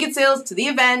ticket sales to the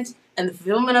event and the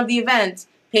fulfillment of the event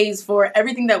pays for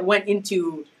everything that went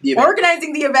into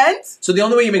organizing the event. So the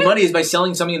only way you make money is by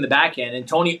selling something in the back end. And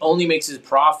Tony only makes his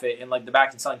profit in like the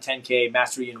back end selling 10K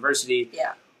Mastery University.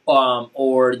 Yeah.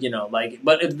 Or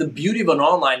but if the beauty of an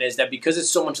online is that because it's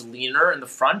so much leaner in the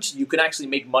front, you can actually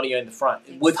make money in the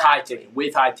front with high ticket.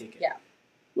 Yeah.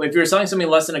 If you're selling something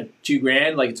less than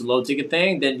 $2,000, like it's a low ticket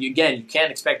thing, then you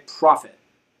can't expect profit.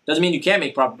 Doesn't mean you can't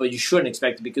make profit, but you shouldn't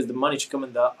expect it because the money should come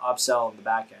in the upsell in the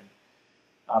back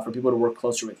end for people to work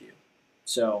closer with you.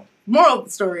 So, moral of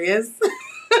the story is,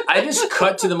 I just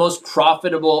cut to the most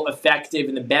profitable, effective,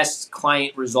 and the best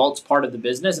client results part of the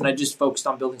business, and I just focused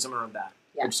on building something around that.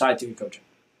 Yeah. Which side ticket coaching.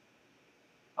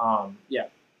 Yeah.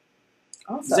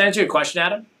 Awesome. Does that answer your question,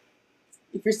 Adam?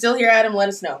 If you're still here, Adam, let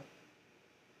us know.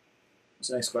 What's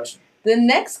the next question? The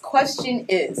next question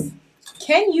is,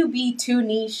 can you be too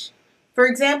niche? For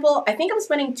example, I think I'm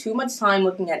spending too much time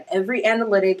looking at every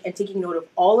analytic and taking note of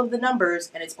all of the numbers,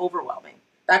 and it's overwhelming.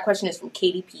 That question is from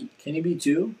Katie P. Can you be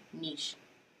too niche?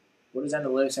 What does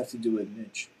analytics have to do with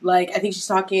niche? Like, I think she's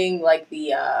talking like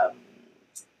the, I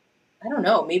don't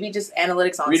know, maybe just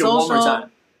analytics on Read social. it one more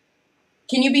time.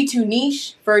 Can you be too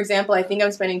niche? For example, I think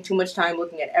I'm spending too much time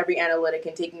looking at every analytic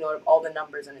and taking note of all the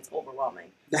numbers, and it's overwhelming.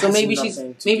 That's so maybe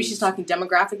she's talking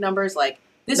demographic numbers, like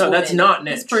this. No, woman, that's not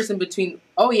niche. This person between.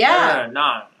 Oh yeah.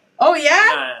 Nah. Oh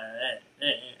yeah.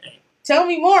 Tell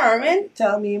me more, Armin.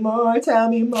 Tell me more.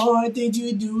 Did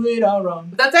you do it all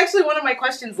wrong? That's actually one of my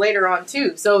questions later on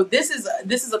too. So this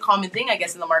is a common thing, I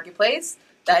guess, in the marketplace.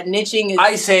 That niching is.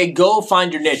 I say go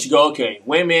find your niche. Go, okay,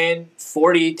 women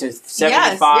 40 to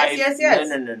 75. Yes.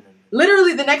 No.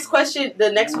 Literally, one of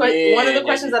the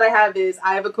questions that I have is,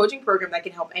 I have a coaching program that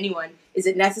can help anyone. Is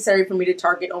it necessary for me to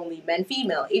target only men,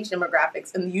 female, age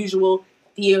demographics, and the usual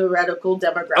theoretical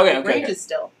demographic ranges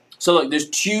still? So look, there's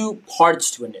two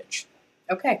parts to a niche.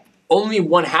 Okay. Only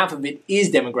one half of it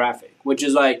is demographic, which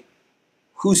is like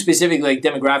who specifically, like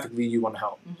demographically, you want to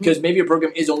help. Because maybe your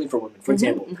program is only for women, for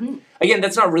example. Again,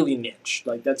 that's not really niche.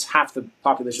 Like that's half the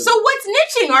population. So what's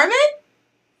niching, Armin?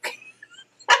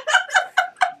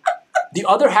 The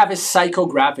other half is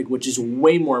psychographic, which is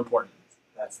way more important.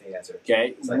 That's the answer.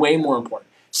 Okay, way more important.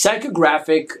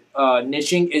 Psychographic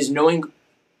niching is knowing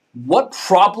what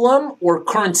problem or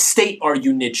current state are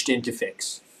you niched in to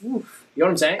fix. Oof. You know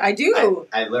what I'm saying? I do.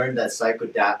 I learned that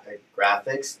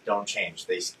psychographics don't change.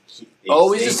 They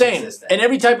always stay the same.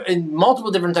 consistent. And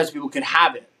multiple different types of people could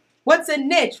have it. What's a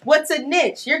niche?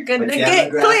 You're gonna But get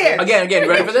clear. Again, you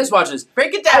ready for this? Watch this.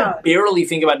 Break it down. I barely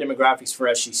think about demographics for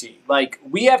SGC. Like,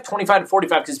 we have 25 to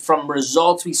 45 because from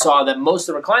results we saw that most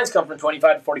of our clients come from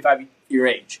 25 to 45 year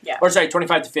age. Yeah. Or sorry,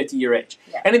 25 to 50 year age.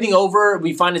 Yeah. Anything over,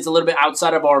 we find it's a little bit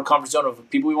outside of our comfort zone of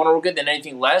people we want to work with, and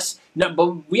anything less. No,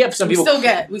 but we have some people.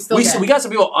 We got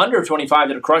some people under 25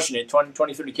 that are crushing it, 20,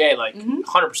 30K, like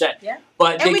 100%. Yeah.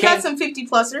 But and we got some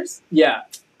 50-plussers. Yeah.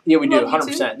 Yeah, we do,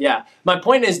 100%. Yeah. My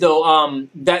point is, though,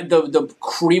 that the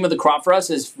cream of the crop for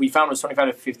us is we found was 25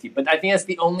 to 50. But I think that's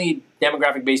the only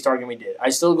demographic-based targeting we did.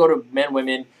 I still go to men,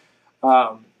 women.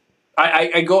 I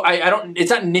don't,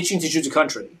 it's not niching to choose a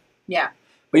country. Yeah.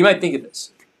 But you might think of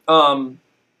this.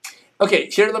 Okay,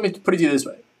 here, let me put it to you this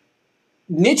way.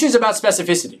 Niche is about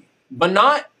specificity, but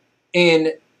not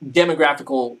in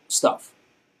demographical stuff.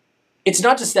 It's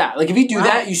not just that. Like, if you do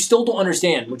that, you still don't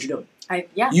understand what you're doing.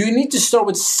 You need to start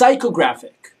with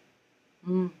psychographic.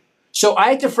 So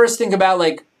I had to first think about,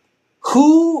 like,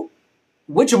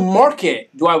 which market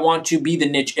do I want to be the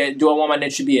niche, do I want my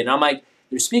niche to be in? I'm like,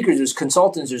 there's speakers, there's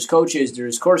consultants, there's coaches,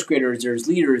 there's course creators, there's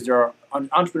leaders, there are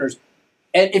entrepreneurs.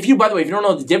 And if you, by the way, if you don't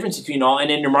know the difference between all, and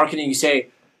in your marketing you say,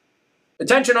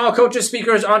 attention all coaches,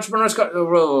 speakers, entrepreneurs,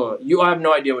 you have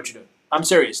no idea what you're doing. I'm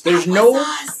serious. There is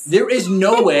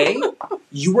no way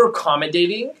you are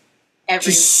accommodating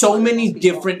to so many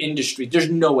different industries. There's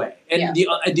no way. And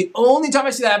the only time I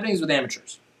see that happening is with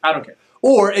amateurs. I don't care.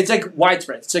 Or it's like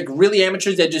widespread. It's like really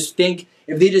amateurs that just think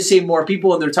if they just say more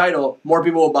people in their title, more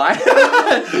people will buy.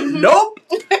 Nope.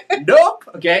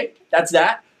 Okay, that's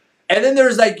that. And then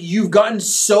there's like you've gotten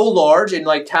so large and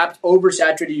like tapped,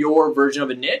 oversaturated your version of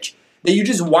a niche that you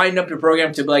just wind up your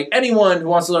program to be like anyone who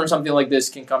wants to learn something like this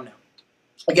can come now.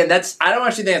 Again, I don't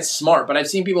actually think that's smart, but I've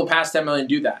seen people past 10 million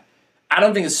do that. I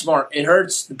don't think it's smart. It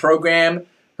hurts the program,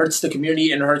 hurts the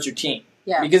community, and it hurts your team.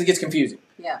 Yeah. Because it gets confusing.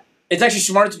 Yeah. It's actually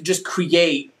smart to just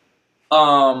create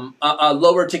a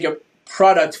lower ticket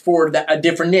product for a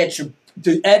different niche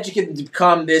to educate them to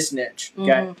become this niche.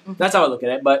 Okay, that's how I look at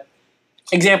it. But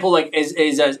example, like is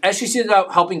SGC is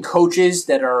about helping coaches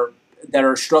that are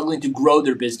struggling to grow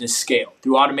their business scale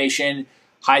through automation,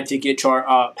 high ticket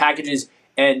packages,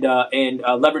 and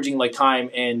leveraging like time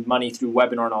and money through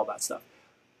webinar and all that stuff.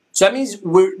 So that means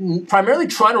we're primarily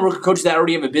trying to work with coaches that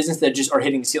already have a business that just are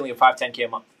hitting the ceiling of 5, 10K a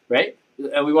month, right?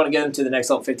 And we want to get them to the next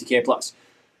level, 50K plus.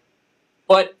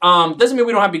 But doesn't mean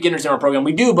we don't have beginners in our program.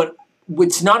 We do, but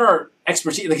it's not our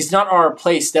expertise. Like, it's not our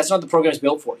place. That's not the program it's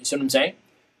built for. You see what I'm saying?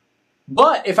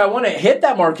 But if I want to hit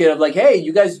that market of like, hey,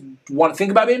 you guys want to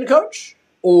think about being a coach?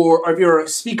 Or if you're a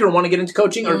speaker and want to get into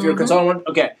coaching, or if you're a consultant,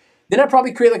 okay. Then I'd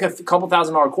probably create like a couple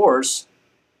 $1,000 course,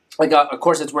 like a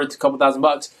course that's worth a couple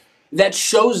 $1,000 that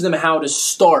shows them how to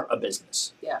start a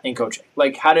business in coaching.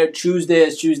 Like how to choose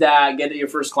this, choose that, get your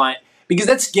first client. Because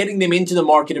that's getting them into the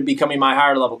market of becoming my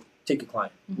higher level ticket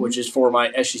client, which is for my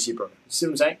SGC program. You see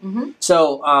what I'm saying?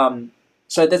 So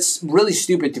so that's really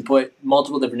stupid to put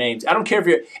multiple different names. I don't care if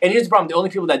you're, and here's the problem, the only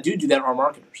people that do that are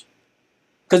marketers.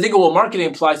 Because they go, well, marketing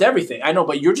applies to everything. I know,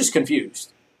 but you're just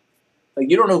confused. Like,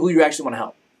 you don't know who you actually want to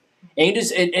help. And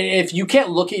if you can't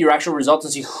look at your actual results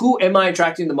and see who am I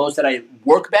attracting the most that I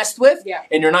work best with,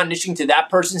 and you're not niching to that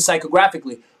person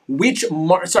psychographically,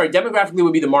 demographically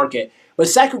would be the market, but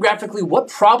psychographically, what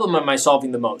problem am I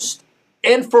solving the most?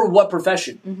 And for what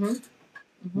profession?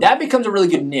 That becomes a really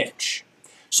good niche.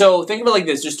 So think of it like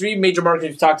this. There's 3 major markets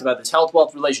we've talked about this: health,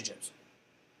 wealth, relationships.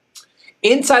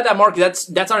 Inside that market,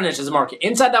 that's our niche as a market.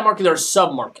 Inside that market, there are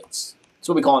sub-markets. That's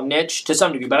what we call a niche to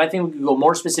some degree, but I think we could go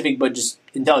more specific, but just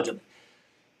intelligently.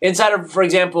 Inside of, for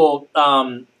example,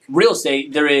 real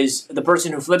estate, there is the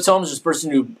person who flips homes, there's a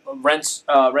person who rent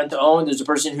to own, there's a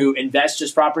person who invests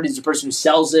just properties, there's a person who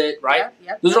sells it, right?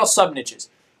 Those are all sub-niches.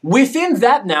 Within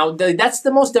that now, that's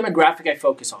the most demographic I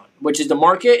focus on, which is the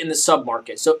market and the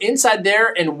sub-market. So inside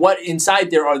there and what inside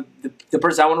there are the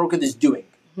person I want to work with is doing.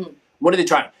 What are they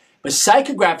trying? But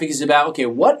psychographic is about, okay,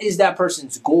 what is that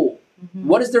person's goal?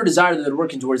 What is their desire that they're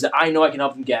working towards that I know I can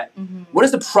help them get? What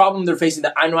is the problem they're facing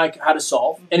that I know how to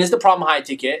solve? And is the problem high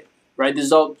ticket, right? This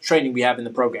is all training we have in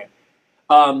the program.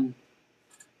 And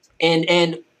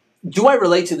do I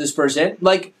relate to this person?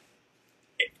 Like,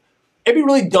 it'd be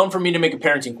really dumb for me to make a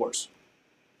parenting course.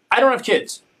 I don't have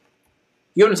kids.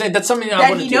 You know what I'm saying? That's something that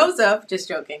I wouldn't do. That he knows of. Just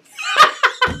joking.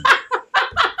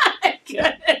 I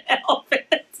couldn't help it.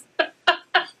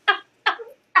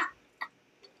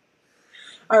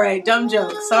 All right, dumb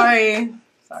joke. Sorry.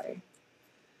 All right.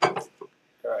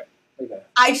 Okay.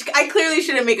 I clearly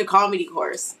shouldn't make a comedy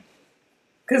course.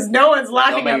 Because no one's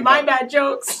laughing at my bad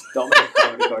jokes. Don't make a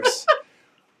comedy course.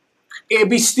 It'd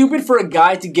be stupid for a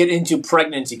guy to get into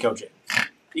pregnancy coaching.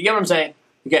 You get what I'm saying?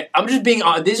 Okay, I'm just being,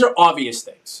 these are obvious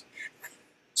things.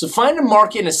 So find a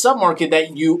market and a sub-market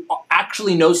that you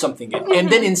actually know something in. And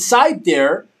then inside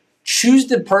there, choose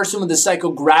the person with the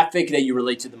psychographic that you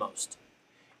relate to the most.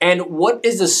 And what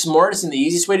is the smartest and the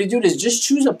easiest way to do it is just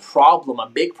choose a problem, a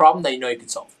big problem that you know you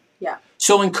could solve. Yeah.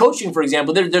 So in coaching, for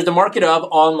example, there's the market of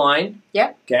online.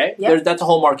 Yeah. Okay. Yeah. That's a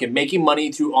whole market, making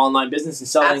money through online business and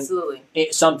selling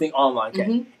something online.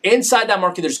 Okay. Inside that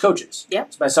market, there's coaches. Yeah.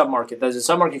 It's my sub-market. There's a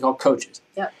sub-market called coaches.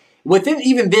 Yeah. Within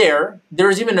even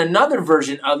there's even another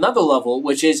version, another level,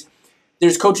 which is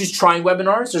there's coaches trying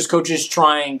webinars, there's coaches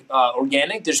trying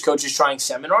organic, there's coaches trying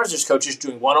seminars, there's coaches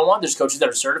doing one-on-one, there's coaches that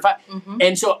are certified.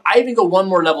 And so I even go one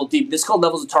more level deep. This is called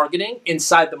levels of targeting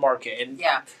inside the market. And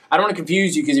I don't want to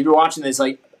confuse you because if you're watching this,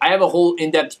 like I have a whole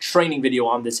in-depth training video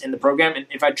on this in the program. And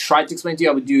if I tried to explain to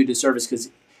you, I would do you a disservice because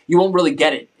you won't really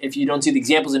get it if you don't see the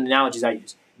examples and analogies I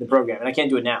use in the program. And I can't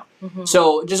do it now.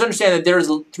 So just understand that there's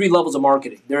 3 levels of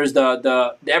marketing. There's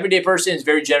the everyday person is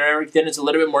very generic. Then it's a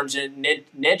little bit more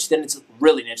niche. Then it's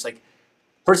really niche. Like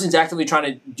person's actively trying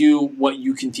to do what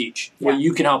you can teach, what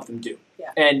you can help them do.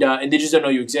 And they just don't know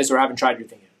you exist or haven't tried your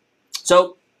thing yet.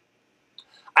 So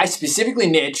I specifically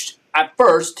niched at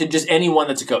first to just anyone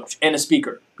that's a coach and a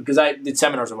speaker because I did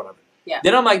seminars or whatever.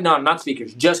 Then I'm like, no, not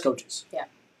speakers, just coaches.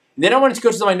 Then I went to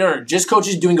coaches. I'm like, no, just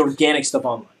coaches doing organic stuff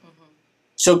online.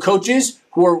 So coaches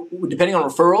who are depending on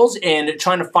referrals and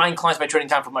trying to find clients by trading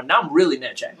time for money. Now I'm really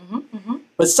niche.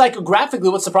 But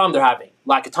psychographically, what's the problem they're having?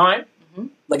 Lack of time.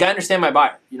 Like I understand my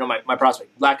buyer, you know, my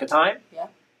prospect. Lack of time.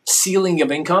 Ceiling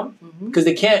of income because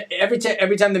they can't every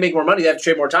time they make more money they have to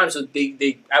trade more time. So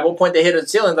they at one point they hit a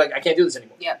ceiling like I can't do this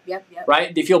anymore.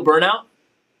 Right? They feel burnout.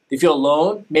 They feel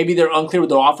alone. Maybe they're unclear with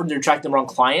their offer. They're attracting the wrong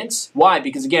clients. Why?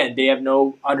 Because, again, they have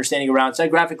no understanding around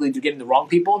psychographically. They're getting the wrong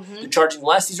people. They're charging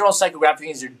less. These are all psychographic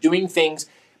things. They're doing things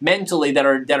mentally that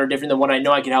are different than what I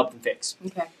know I can help them fix.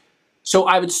 So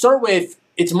I would start with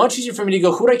it's much easier for me to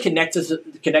go, who do I connect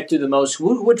to the most?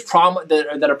 Which problem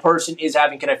that a person is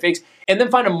having can I fix? And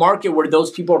then find a market where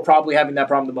those people are probably having that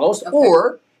problem the most. Okay.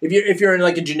 Or if you're in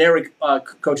like a generic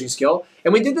coaching skill,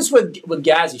 and we did this with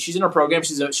Gazzy. She's in our program.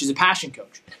 She's a passion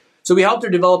coach. So we helped her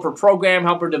develop her program,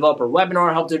 helped her develop her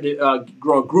webinar, helped her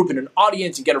grow a group and an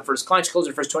audience and get her first client. She closed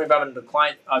her first $2,500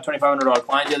 client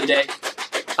the other day.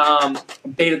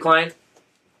 Beta client.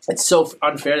 It's so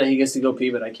unfair that he gets to go pee,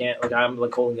 but I can't. Like I'm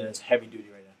like holding it as heavy duty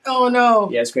right now. Oh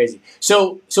no. Yeah, it's crazy.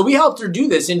 So we helped her do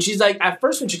this, and she's like, at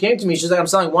first when she came to me, she's like, I'm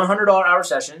selling $100 hour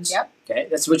sessions. Yep. Okay,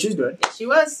 that's what she was doing. Yes, she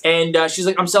was. And she's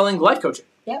like, I'm selling life coaching.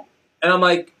 Yep. And I'm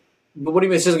like, but what do you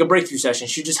mean? It's just like a breakthrough session.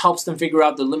 She just helps them figure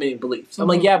out the limiting beliefs. I'm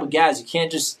like, yeah, but guys, you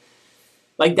can't just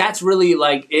like that's really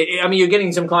like. I mean, you're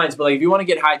getting some clients, but like if you want to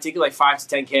get high ticket, like 5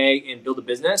 to 10K, and build a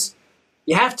business,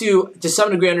 you have to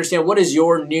some degree understand what is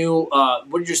your new,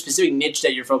 what is your specific niche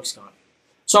that you're focusing on.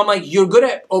 So I'm like, you're good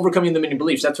at overcoming limiting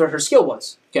beliefs. That's what her skill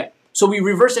was. Okay. So we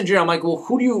reverse engineer. I'm like, well,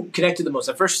 who do you connect to the most?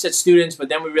 At first she said students, but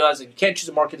then we realized like you can't choose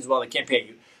a market as well. They can't pay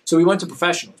you. So we went to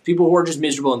professionals, people who are just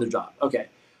miserable in their job. Okay.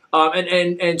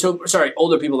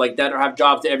 Older people like that or have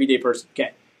jobs to everyday person.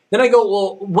 Okay. Then I go,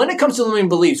 well, when it comes to limiting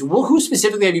beliefs, well, who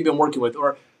specifically have you been working with?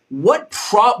 Or what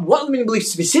limiting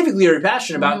beliefs specifically are you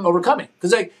passionate about overcoming?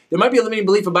 Because like there might be a limiting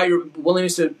belief about your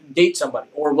willingness to date somebody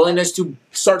or willingness to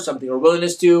start something or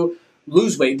willingness to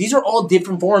lose weight. These are all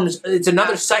different forms. It's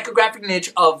another psychographic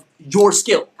niche of your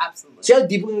skill. Absolutely. See how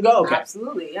deep we can go? Okay.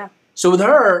 Absolutely, yeah. So with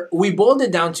her, we boiled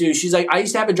it down to, she's like, I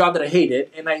used to have a job that I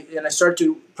hated, and I started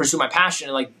to pursue my passion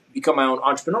and like become my own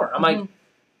entrepreneur. I'm like,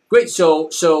 great. So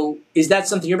is that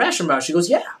something you're passionate about? She goes,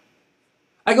 yeah.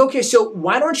 I go, okay. So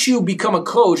why don't you become a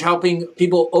coach, helping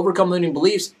people overcome limiting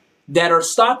beliefs that are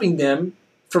stopping them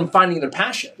from finding their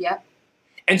passion? Yeah.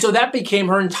 And so that became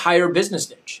her entire business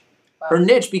niche. Wow. Her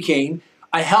niche became,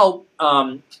 I help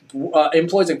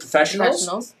employees like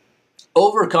professionals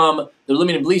overcome their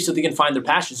limiting beliefs so they can find their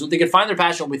passion. So they can find their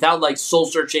passion without like soul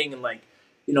searching and like,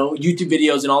 YouTube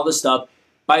videos and all this stuff.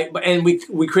 And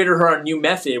we created her a new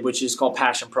method, which is called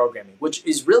passion programming, which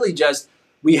is really just,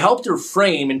 we helped her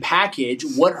frame and package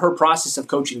what her process of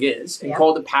coaching is and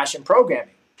called it passion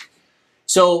programming.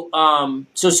 So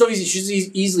easy.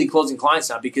 She's easily closing clients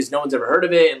now because no one's ever heard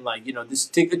of it. And like,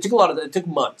 it took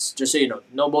months, just so you know,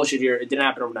 no bullshit here. It didn't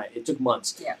happen overnight. It took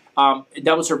months. Yeah.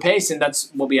 That was her pace, and that's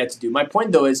what we had to do. My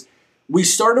point though is we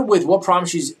started with what problem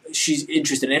she's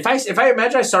interested in. If I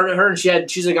imagine I started her and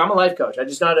she's like, I'm a life coach. I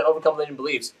just know how to overcome limiting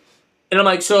beliefs. And I'm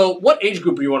like, so what age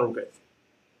group do you want to work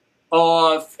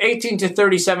with? 18 to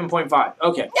 37.5.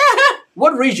 Okay.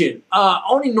 What region?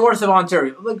 Only north of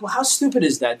Ontario. Like, well, how stupid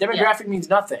is that? Demographic means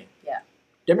nothing. Yeah.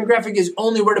 Demographic is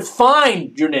only where to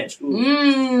find your niche. Did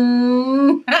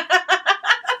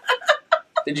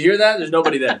you hear that? There's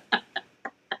nobody there.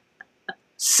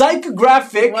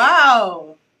 Psychographic.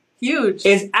 Wow. Huge.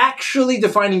 Is actually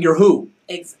defining your who.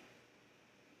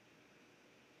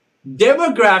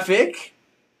 Demographic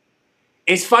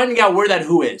is finding out where that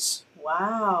who is.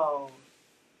 Wow.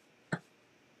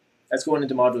 That's going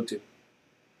into module 2.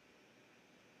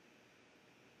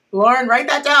 Lauren, write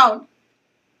that down.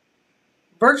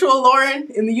 Virtual Lauren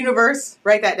in the universe,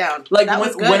 write that down. Like that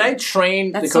was good. when I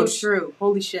train the coaches, that's so true.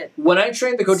 Holy shit. When I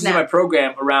train the coaches in my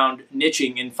program around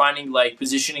niching and finding like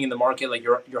positioning in the market, like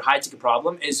your high ticket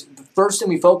problem, is the first thing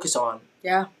we focus on.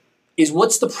 Yeah. Is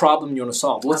what's the problem you want to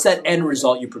solve? What's that end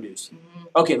result you produce?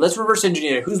 Okay, let's reverse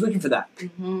engineer. Who's looking for that?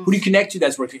 Who do you connect to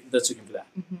that's looking for that?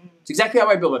 It's exactly how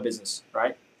I build my business,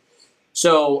 right?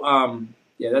 So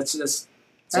that's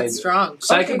strong.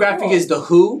 Psychographic is the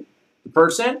who, the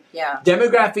person. Yeah.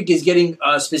 Demographic is getting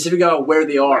specific about where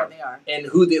they are and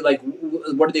who they like.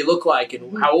 What do they look like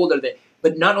and how old are they?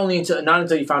 But not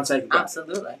until you found psychographic.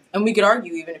 Absolutely. And we could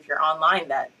argue even if you're online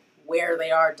that where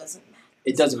they are doesn't matter.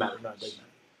 It doesn't matter. No, it doesn't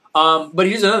matter. But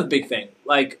here's another big thing.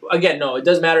 Like again, no, it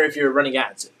doesn't matter if you're running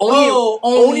ads.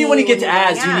 Only when you get to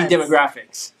ads, you need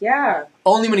demographics. Yeah.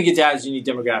 Only when you get to ads, you need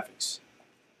demographics.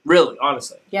 Really,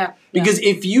 honestly. Yeah. Because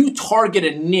if you target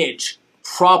a niche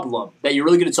problem that you're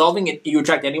really good at solving and you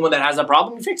attract anyone that has that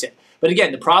problem, you fix it. But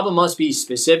again, the problem must be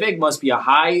specific, must be a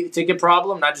high ticket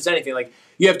problem, not just anything. Like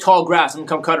you have tall grass, I'm gonna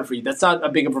come cut it for you. That's not a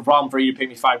big of a problem for you to pay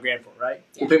me $5,000 for, right?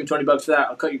 Yeah. You pay me $20 for that,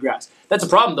 I'll cut your grass. That's a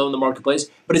problem though in the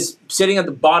marketplace, but it's sitting at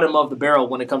the bottom of the barrel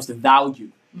when it comes to value.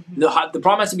 The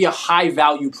problem has to be a high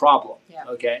value problem. Yeah.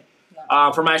 Okay.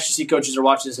 For my HTC coaches are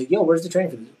watching this, like, yo, where's the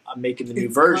training for this? I'm making the new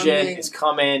version. It's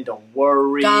coming. Don't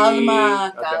worry.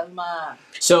 Calma.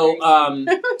 So,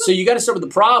 so you got to start with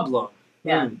the problem.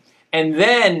 Yeah. And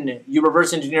then you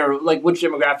reverse engineer, like, which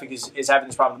demographic is having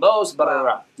this problem the most, blah, blah,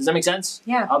 blah. Does that make sense?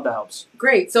 Yeah. I hope that helps.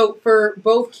 Great. So for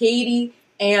both Katie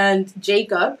and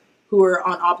Jacob, who are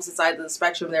on opposite sides of the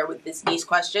spectrum there with this niche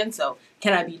question. So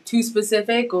can I be too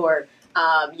specific, or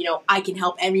I can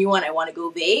help everyone, I want to go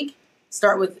vague?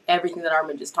 Start with everything that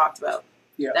Armin just talked about.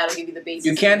 Yeah. That'll give you the basis.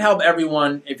 You can't help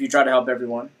everyone if you try to help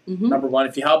everyone. Mm-hmm. Number one,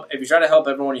 if you try to help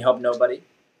everyone, you help nobody.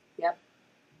 Yep.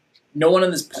 No one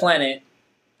on this planet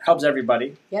helps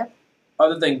everybody. Yep.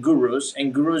 Other than gurus,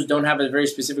 and gurus don't have a very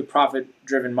specific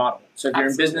profit-driven model. So if you're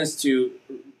in business to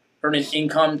earn an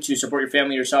income to support your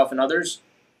family, yourself, and others,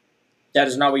 that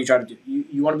is not what you try to do.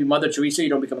 You want to be Mother Teresa, you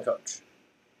don't become a coach.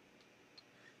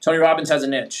 Tony Robbins has a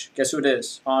niche. Guess who it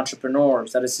is?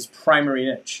 Entrepreneurs. That is his primary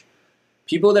niche.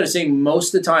 People that are saying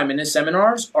most of the time in his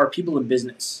seminars are people in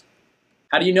business.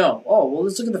 How do you know? Oh, well,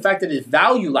 let's look at the fact that his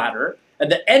value ladder at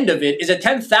the end of it is a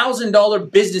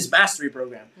 $10,000 business mastery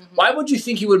program. Mm-hmm. Why would you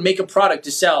think he would make a product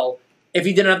to sell if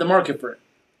he didn't have the market for it?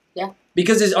 Yeah.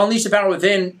 Because his Unleash the Power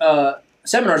Within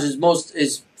seminars,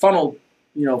 his funnel,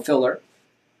 filler,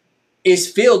 is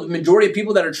filled with majority of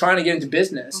people that are trying to get into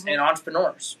business and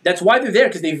entrepreneurs. That's why they're there,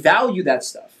 because they value that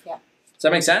stuff. Yeah. Does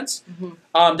that make sense?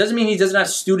 Mm-hmm. Doesn't mean he doesn't have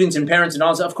students and parents and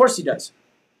all that. Of course he does.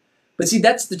 But see,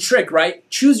 that's the trick, right?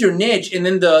 Choose your niche, and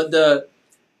then the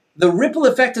ripple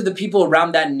effect of the people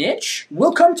around that niche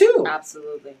will come too.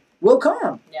 Absolutely. Will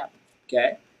come. Yeah.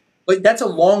 Okay? But that's a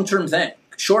long-term thing.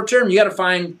 Short-term, you got to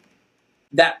find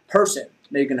that person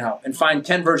that you can help and find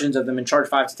 10 versions of them and charge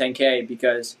 5 to 10K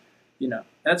because,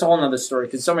 that's a whole nother story.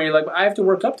 Because some of you are like, I have to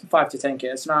work up to 5 to 10K.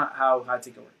 That's not how high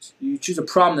ticket works. You choose a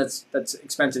problem that's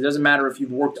expensive. It doesn't matter if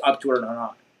you've worked up to it or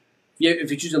not. If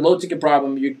you choose a low ticket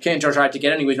problem, you can't charge high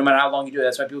ticket anyways, no matter how long you do it.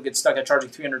 That's why people get stuck at charging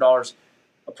 $300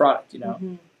 a product,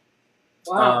 Mm-hmm.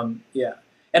 Wow. Yeah.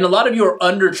 And a lot of you are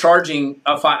undercharging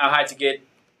a high ticket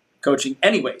coaching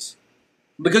anyways.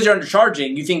 Because you're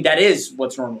undercharging, you think that is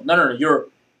what's normal. No. You're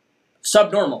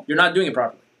subnormal. You're not doing it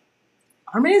properly.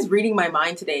 Armin is reading my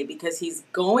mind today because he's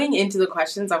going into the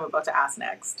questions I'm about to ask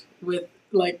next with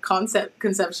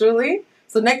conceptually.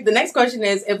 So the next question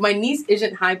is, if my niche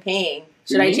isn't high paying,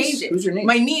 should I change it? Who's your niche?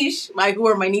 My niche. Who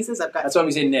are my nieces? That's why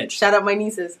we say niche. Shout out my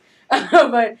nieces.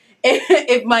 But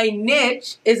if my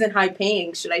niche isn't high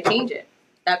paying, should I change it?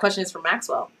 That question is from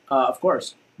Maxwell. Of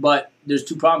course. But there's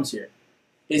two problems here.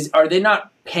 Are they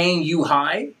not paying you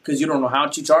high because you don't know how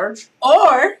to charge?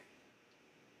 Or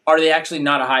are they actually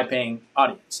not a high-paying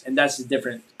audience? And that's a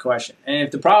different question. And if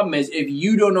the problem is, if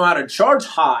you don't know how to charge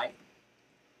high,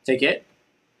 take it.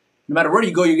 No matter where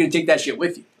you go, you're going to take that shit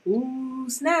with you. Ooh,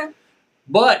 snap.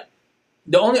 But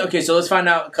so let's find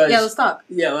out. Let's talk.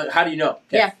 Yeah, how do you know?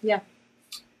 Okay. Yeah.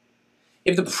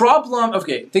 If the problem,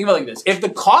 think about it like this. If the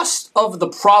cost of the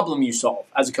problem you solve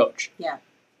as a coach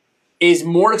is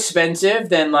more expensive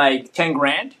than like 10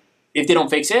 grand, if they don't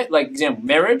fix it, like example,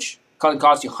 marriage, can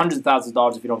cost you hundreds of thousands of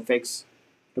dollars if you don't fix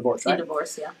divorce, right?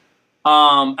 Divorce, yeah.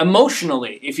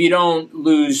 Emotionally, if you don't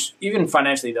lose, even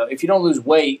financially though, if you don't lose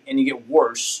weight and you get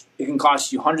worse, it can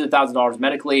cost you hundreds of thousands of dollars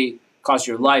medically, cost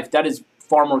your life. That is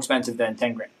far more expensive than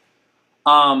 10 grand.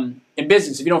 In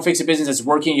business, if you don't fix a business that's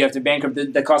working, you have to bankrupt.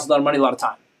 That costs a lot of money, a lot of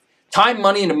time. Time,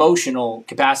 money, and emotional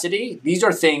capacity, these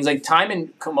are things like time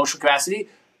and emotional capacity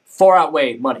far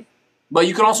outweigh money. But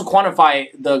you can also quantify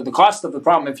the cost of the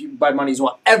problem if you buy money as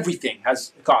well. Everything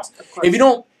has a cost. If you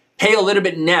don't pay a little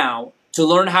bit now to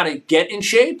learn how to get in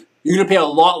shape, you're going to pay a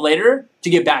lot later to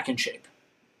get back in shape.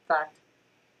 Fact.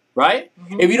 Right?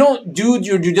 Mm-hmm. If you don't do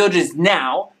your due diligence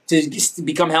now to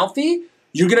become healthy,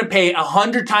 you're going to pay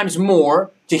 100 times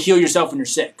more to heal yourself when you're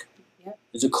sick. Yep.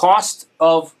 There's a cost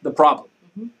of the problem.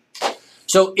 Mm-hmm.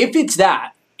 So if it's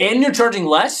that, and you're charging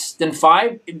less than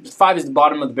 5 is the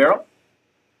bottom of the barrel,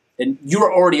 then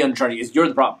you're already undercharging. You're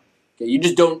the problem. Okay?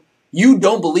 You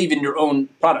don't believe in your own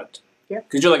product. Yeah.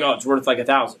 Because you're like, oh, it's worth like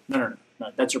 1,000. No.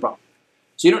 That's your problem.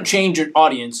 So you don't change your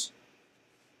audience.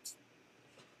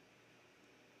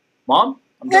 Mom?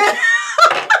 I'm done.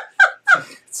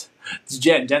 It's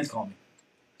Jen. Jen's calling me.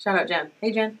 Shout out Jen.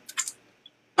 Hey, Jen.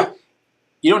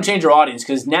 You don't change your audience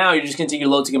because now you're just going to take your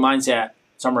low ticket mindset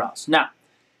somewhere else. Now,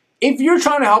 if you're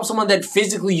trying to help someone that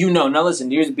physically now listen,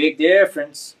 here's a big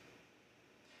difference.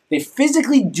 They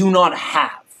physically do not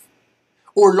have,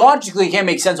 or logically can't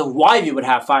make sense of why they would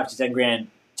have 5 to 10 grand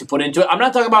to put into it. I'm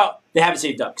not talking about they have it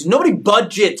saved up because nobody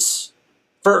budgets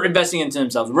for investing into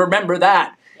themselves. Remember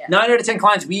that. Yeah. 9 out of 10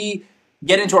 clients we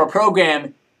get into our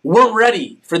program weren't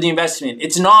ready for the investment.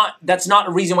 That's not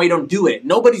a reason why you don't do it.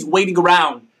 Nobody's waiting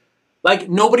around. Like,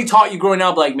 nobody taught you growing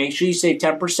up, like, make sure you save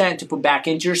 10% to put back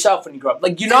into yourself when you grow up.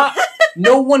 Like,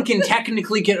 no one can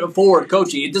technically afford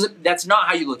coaching. That's not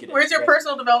how you look at it. Where's your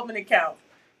personal development account?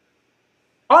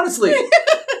 Honestly.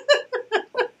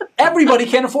 everybody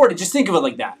can't afford it. Just think of it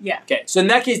like that. Yeah. Okay, so in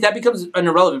that case, that becomes an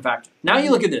irrelevant factor. Now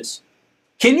you look at this.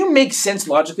 Can you make sense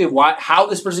logically of how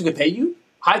this person could pay you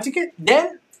high ticket?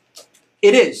 Then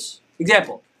it is.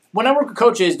 Example, when I work with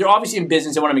coaches, they're obviously in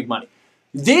business, they want to make money.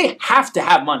 They have to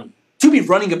have money to be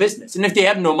running a business. And if they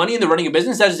have no money and they're running a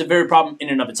business, that is a very problem in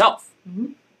and of itself.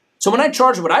 Mm-hmm. So when I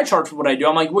charge what I charge for what I do,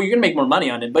 I'm like, well, you're going to make more money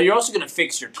on it, but you're also going to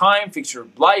fix your time, fix your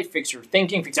life, fix your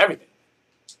thinking, fix everything.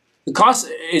 The cost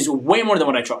is way more than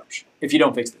what I charge if you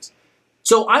don't fix this.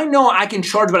 So I know I can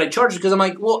charge what I charge because I'm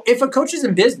like, well, if a coach is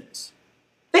in business,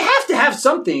 they have to have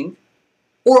something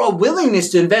or a willingness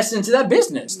to invest into that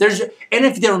business. And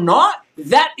if they're not,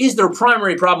 that is their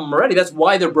primary problem already. That's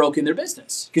why they're broke in their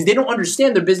business because they don't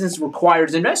understand their business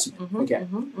requires investment. Okay.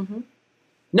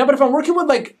 Now, but if I'm working with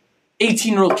like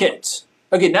 18-year-old kids,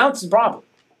 okay, now it's a problem.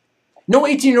 No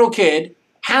 18-year-old kid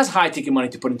has high-ticket money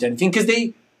to put into anything because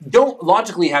they don't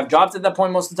logically have jobs at that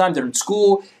point most of the time. They're in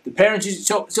school. The parents use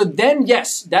so then,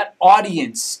 yes, that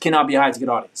audience cannot be a high-ticket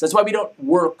audience. That's why we don't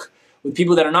work with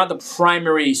people that are not the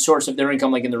primary source of their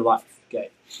income like in their life. Okay.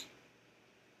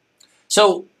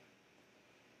 So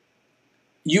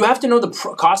you have to know the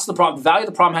cost of the problem. The value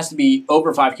of the problem has to be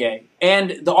over $5K.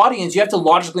 And the audience, you have to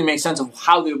logically make sense of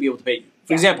how they will be able to pay you.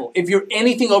 For example, if you're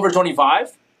anything over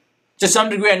 25, to some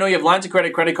degree, I know you have lines of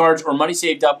credit, credit cards, or money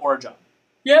saved up, or a job.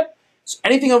 Yep. So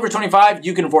anything over 25,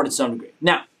 you can afford it to some degree.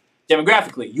 Now,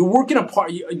 demographically, you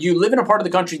live in a part of the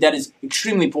country that is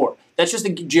extremely poor. That's just a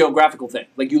geographical thing.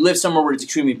 Like you live somewhere where it's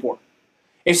extremely poor.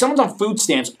 If someone's on food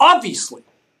stamps, obviously,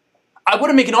 I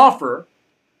wouldn't make an offer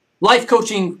life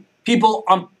coaching people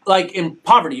on like in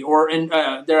poverty or in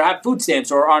they have food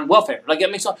stamps or on welfare. Like that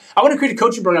makes sense. I want to create a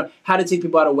coaching program how to take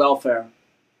people out of welfare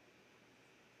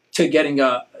to getting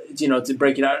to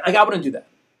break it out. Like I wouldn't do that.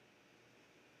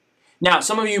 Now,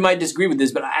 some of you might disagree with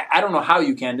this, but I don't know how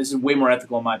you can. This is way more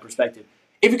ethical in my perspective.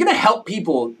 If you're going to help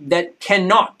people that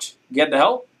cannot get the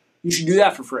help, you should do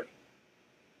that for free.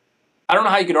 I don't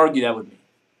know how you could argue that with me.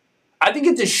 I think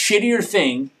it's a shittier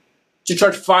thing to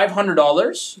charge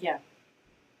 $500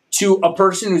 to a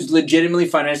person who's legitimately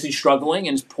financially struggling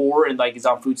and is poor and like is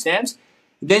on food stamps,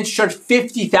 than to charge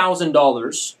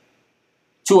 $50,000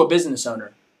 to a business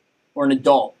owner or an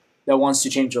adult that wants to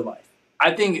change their life.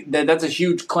 I think that's a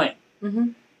huge claim.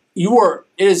 It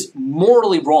is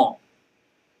morally wrong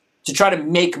to try to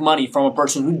make money from a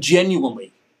person who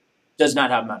genuinely does not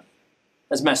have money.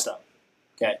 That's messed up.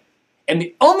 Okay? And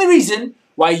the only reason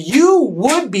why you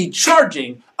would be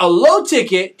charging a low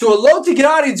ticket to a low ticket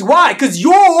audience, why? Because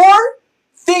you're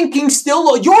thinking still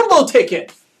low. You're low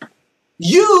ticket.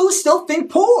 You still think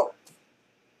poor.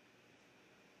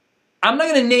 I'm not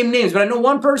going to name names, but I know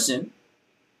one person.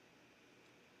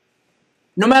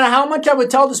 No matter how much I would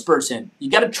tell this person,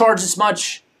 you got to charge this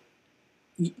much.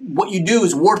 What you do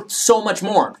is worth so much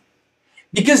more.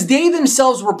 Because they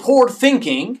themselves were poor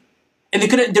thinking, and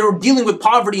they were dealing with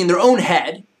poverty in their own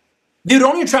head. They would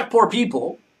only attract poor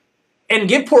people, and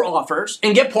give poor offers,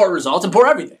 and get poor results, and poor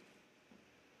everything.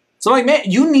 So I'm like, man,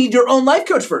 you need your own life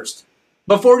coach first,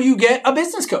 before you get a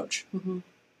business coach.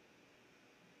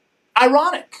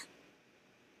 Ironic.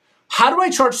 How do I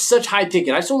charge such high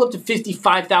ticket? I sold up to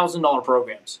 $55,000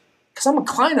 programs. Because I'm a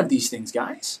client of these things,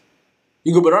 guys.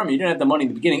 You go, but Armin, you didn't have the money in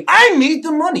the beginning. I made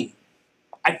the money.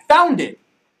 I found it.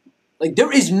 Like, there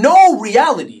is no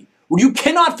reality where you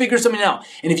cannot figure something out.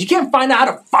 And if you can't find out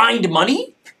how to find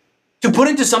money to put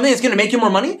into something that's going to make you more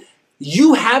money,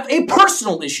 you have a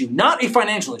personal issue, not a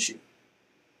financial issue.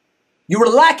 You are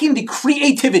lacking the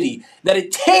creativity that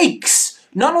it takes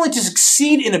not only to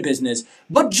succeed in a business,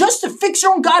 but just to fix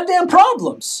your own goddamn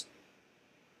problems.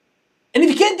 And if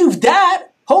you can't do that,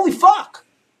 holy fuck.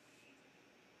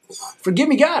 Forgive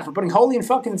me, God, for putting holy and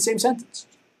fuck in the same sentence.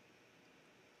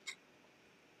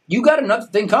 You got another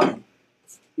thing coming.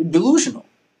 You're delusional.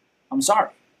 I'm sorry.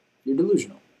 You're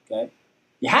delusional, okay?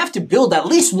 You have to build at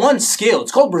least one skill.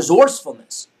 It's called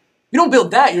resourcefulness. You don't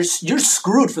build that, you're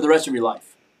screwed for the rest of your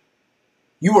life.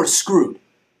 You are screwed.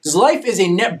 Because life is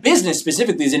business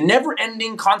specifically is a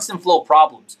never-ending, constant flow of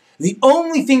problems. The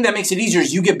only thing that makes it easier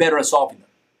is you get better at solving them.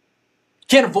 You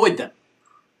can't avoid them.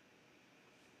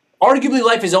 Arguably,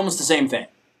 life is almost the same thing.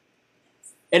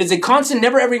 It is a constant,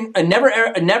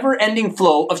 never-ending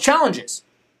flow of challenges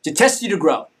to test you to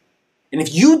grow. And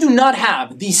if you do not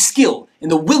have the skill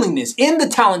and the willingness and the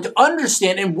talent to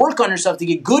understand and work on yourself to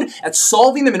get good at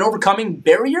solving them and overcoming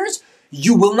barriers,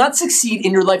 you will not succeed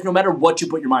in your life no matter what you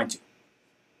put your mind to.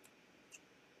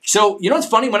 So, you know what's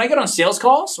funny? When I get on sales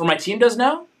calls, or my team does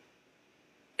now,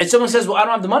 and someone says, well, I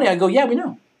don't have the money, I go, yeah, we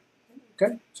know.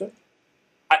 Okay, so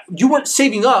you weren't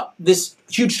saving up this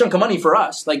huge chunk of money for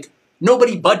us. Like,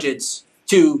 nobody budgets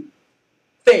to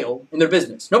fail in their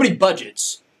business. Nobody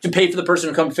budgets to pay for the person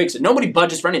to come fix it. Nobody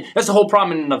budgets for anything. That's the whole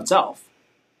problem in and of itself.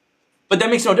 But that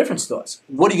makes no difference to us.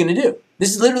 What are you going to do?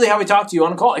 This is literally how we talk to you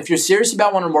on a call. If you're serious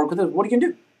about wanting to work with us, what are you going to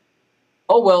do?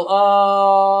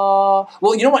 Oh,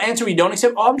 well, you know what answer we don't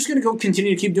accept? Oh, I'm just going to go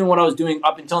continue to keep doing what I was doing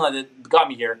up until now that got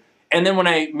me here. And then when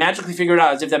I magically figure it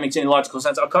out, as if that makes any logical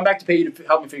sense, I'll come back to pay you to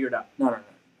help me figure it out. No.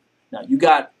 You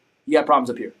got problems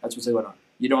up here. That's what's going on.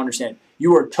 You don't understand.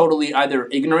 You are totally either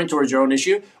ignorant towards your own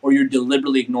issue or you're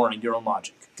deliberately ignoring your own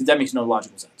logic. Because that makes no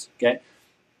logical sense. Okay?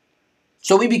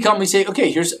 So we say,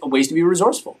 okay, here's ways to be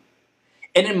resourceful.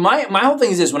 And in my whole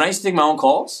thing is this: when I used to take my own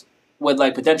calls with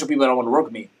like potential people that don't want to work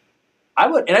with me, I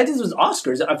would, and I did this with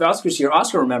Oscars. If Oscar's here,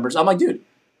 Oscar remembers. I'm like, dude,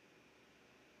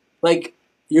 like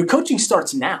your coaching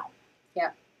starts now.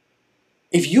 Yeah.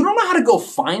 If you don't know how to go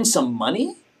find some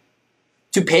money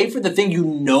to pay for the thing you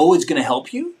know is going to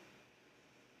help you,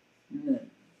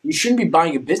 you shouldn't be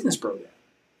buying a business program.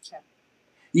 Yeah.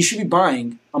 You should be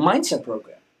buying a mindset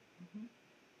program.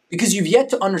 Because you've yet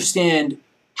to understand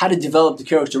how to develop the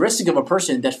characteristic of a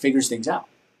person that figures things out.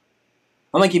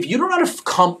 I'm like, if you don't know how to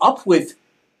come up with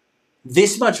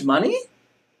this much money,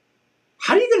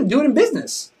 how are you going to do it in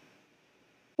business?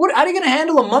 How are you going to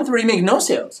handle a month where you make no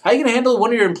sales? How are you going to handle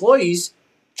one of your employees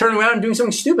turning around and doing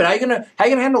something stupid? How are you going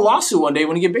to handle a lawsuit one day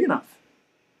when you get big enough?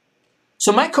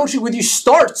 So my coaching with you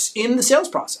starts in the sales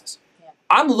process.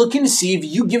 I'm looking to see if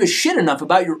you give a shit enough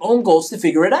about your own goals to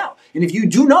figure it out. And if you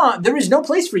do not, there is no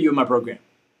place for you in my program.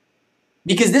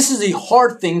 Because this is a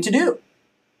hard thing to do.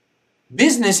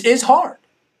 Business is hard.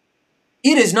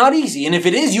 It is not easy. And if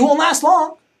it is, you won't last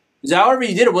long. Because however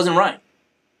you did it wasn't right.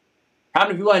 How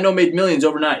many people I know made millions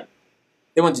overnight?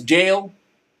 They went to jail.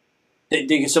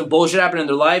 They some bullshit happened in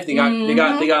their life. They got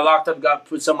locked up, got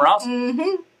put somewhere else.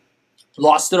 Mm-hmm.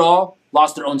 Lost it all.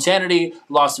 Lost their own sanity.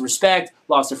 Lost their respect.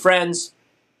 Lost their friends.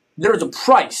 There is a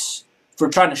price for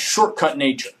trying to shortcut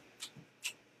nature.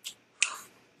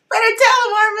 Better tell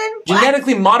him, Armin.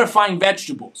 Genetically modifying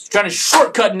vegetables. Trying to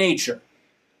shortcut nature.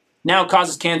 Now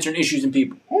causes cancer and issues in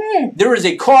people. There is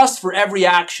a cost for every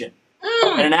action.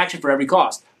 And an action for every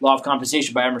cost. Law of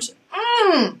compensation by Emerson.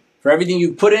 For everything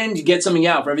you put in, you get something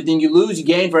out. For everything you lose, you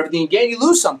gain. For everything you gain, you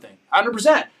lose something.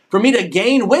 100%. For me to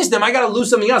gain wisdom, I got to lose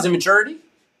something else. Immaturity.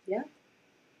 Yeah.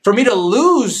 For me to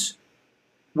lose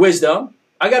wisdom,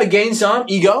 I got to gain some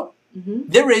ego.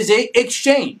 There is a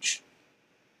exchange.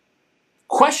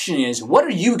 Question is, what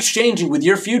are you exchanging with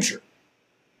your future?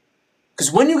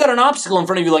 Because when you got an obstacle in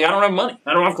front of you, like, I don't have money,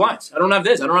 I don't have clients, I don't have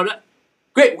this, I don't have that.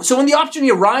 Great. So when the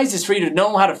opportunity arises for you to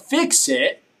know how to fix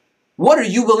it, what are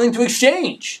you willing to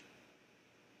exchange?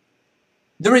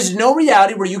 There is no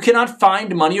reality where you cannot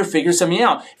find money or figure something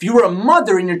out. If you were a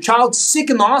mother and your child's sick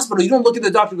in the hospital, you don't look at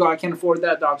the doctor and go, I can't afford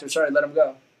that, doctor. Sorry, let him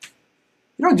go.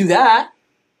 You don't do that.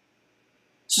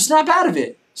 So snap out of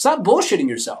it. Stop bullshitting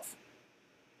yourself.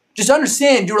 Just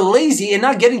understand you're lazy and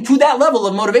not getting to that level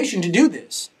of motivation to do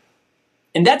this.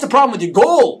 And that's a problem with your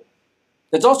goal.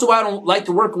 That's also why I don't like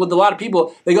to work with a lot of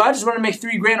people. They go, I just want to make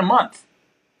 $3,000 a month.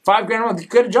 $5,000 a month.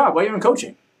 Get a job. Why are you in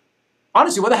coaching?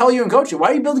 Honestly, what the hell are you in coaching?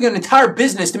 Why are you building an entire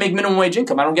business to make minimum wage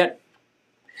income? I don't get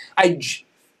it.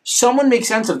 Someone make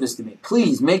sense of this to me.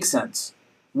 Please make sense.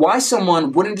 Why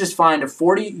someone wouldn't just find a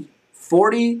 40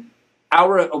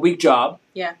 hour a week job,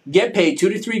 get paid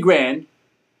 $2,000 to $3,000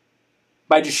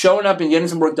 by just showing up and getting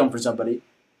some work done for somebody.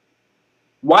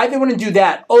 Why they wouldn't do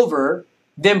that over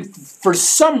them for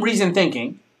some reason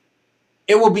thinking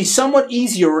it will be somewhat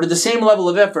easier or the same level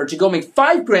of effort to go make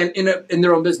 $5,000 in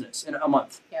their own business in a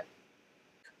month.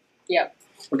 Yep.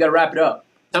 We got to wrap it up.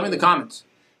 Tell me in the comments.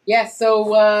 Yes,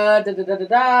 so,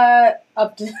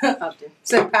 Upton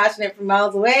said passionate from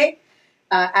miles away.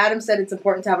 Adam said it's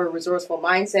important to have a resourceful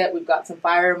mindset. We've got some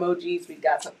fire emojis. We've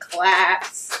got some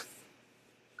claps.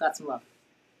 Got some love.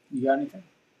 You got anything?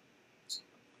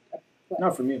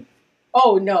 No, from you.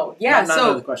 Oh, no. Yeah, not so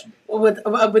another question.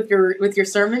 with your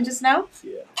sermon just now?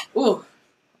 Yeah. Ooh.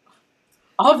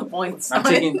 All the points. I'm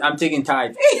taking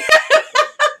tithe.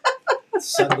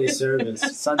 Sunday service.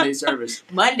 Sunday service.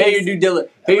 Monday. Pay your due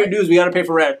diligence. Pay your dues. We got to pay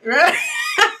for rent.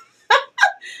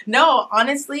 No,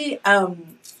 honestly, man,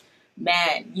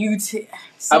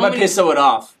 I might piss someone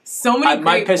off. So many. I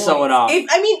might piss someone off.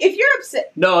 If you're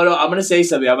upset. No, I'm gonna say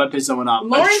something. I might piss someone off.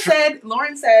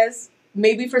 Lauren says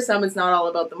maybe for some it's not all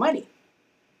about the money.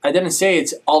 I didn't say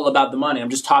it's all about the money. I'm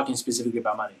just talking specifically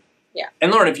about money. Yeah.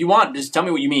 And Lauren, if you want, just tell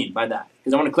me what you mean by that,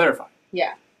 because I want to clarify.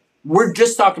 Yeah. We're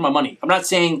just talking about money. I'm not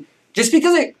saying just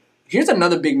because here's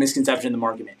another big misconception in the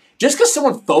market, man. Just because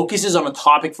someone focuses on a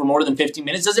topic for more than 15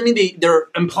 minutes doesn't mean they're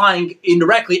implying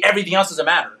indirectly everything else doesn't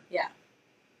matter. Yeah.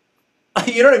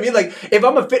 You know what I mean? Like, if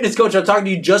I'm a fitness coach, I'm talking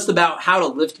to you just about how to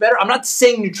lift better. I'm not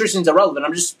saying nutrition is irrelevant.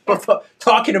 I'm just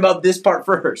talking about this part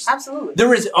first. Absolutely.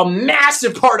 There is a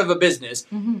massive part of a business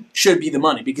should be the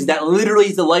money, because that literally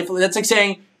is the life. That's like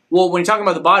saying, well, when you're talking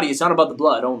about the body, it's not about the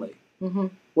blood only.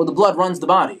 Well, the blood runs the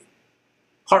body.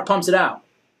 Heart pumps it out.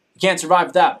 You can't survive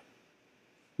without it.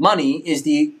 Money is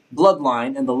the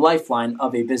bloodline and the lifeline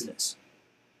of a business.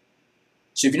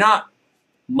 So if you're not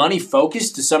money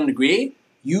focused to some degree,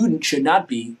 you should not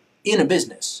be in a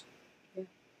business. Yeah.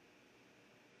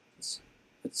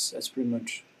 That's pretty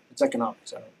much, it's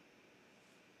economics.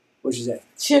 What'd you say?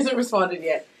 She hasn't responded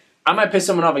yet. I might piss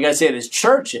someone off. I gotta say this.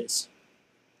 Churches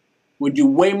would do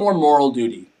way more moral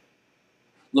duty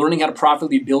learning how to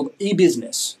properly build a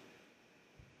business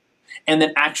and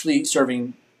then actually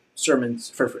serving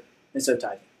sermons for free instead of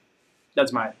tithing.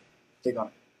 That's my take on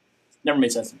it. Never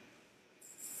made sense to me.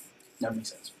 Never made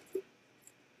sense.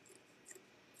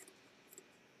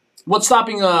 What's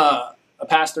stopping a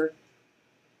pastor,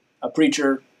 a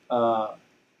preacher, a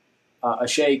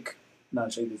sheikh? No,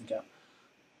 a sheikh doesn't count.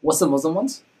 What's the Muslim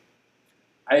ones?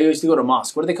 I used to go to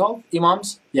mosque. What are they called?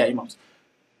 Imams? Yeah, imams.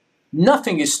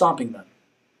 Nothing is stopping them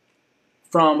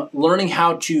from learning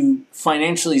how to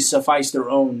financially suffice their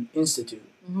own institute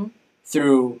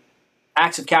through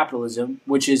acts of capitalism,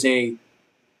 which is a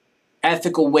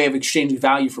ethical way of exchanging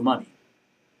value for money.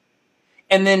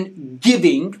 And then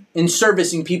giving and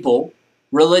servicing people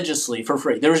religiously for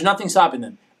free. There is nothing stopping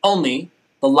them. Only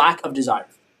the lack of desire.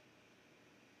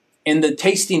 And the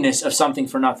tastiness of something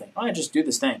for nothing. Oh, I just do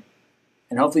this thing.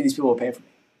 And hopefully these people will pay for me.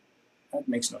 That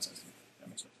makes no sense to me. That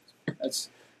makes no sense. That's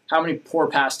how many poor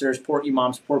pastors, poor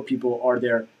imams, poor people are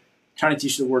there trying to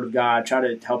teach the word of God, try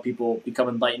to help people become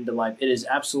enlightened in life. It is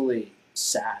absolutely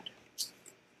sad.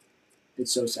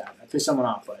 It's so sad. I piss someone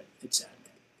off, but it's sad.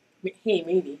 Hey,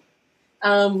 maybe.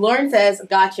 Lauren says,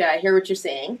 gotcha, I hear what you're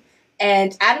saying.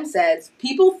 And Adam says,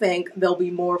 people think they'll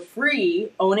be more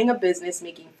free owning a business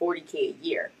making $40K a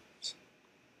year.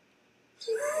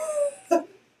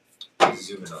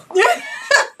 Zooming on.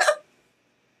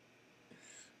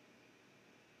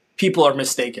 People are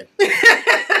mistaken.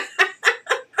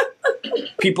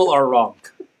 People are wrong.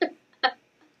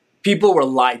 People were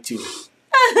lied to.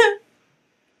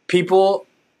 People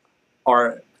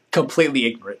are completely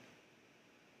ignorant.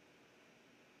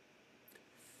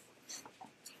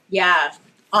 Yeah.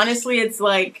 Honestly, it's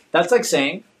like... That's like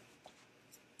saying,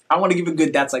 I want to give a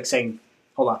good, that's like saying,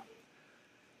 hold on.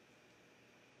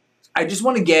 I just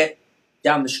want to get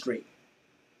down the street.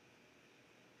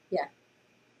 Yeah.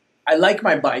 I like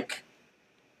my bike,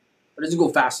 but it doesn't go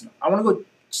fast enough. I want to go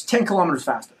just 10 kilometers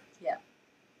faster. Yeah.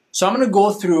 So I'm going to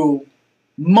go through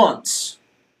months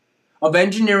of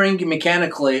engineering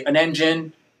mechanically an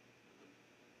engine,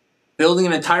 building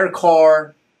an entire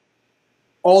car,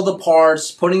 all the parts,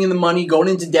 putting in the money, going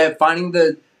into debt, finding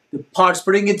the parts,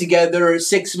 putting it together,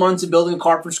 6 months of building a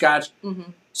car from scratch,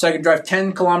 so I can drive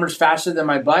 10 kilometers faster than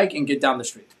my bike and get down the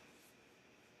street.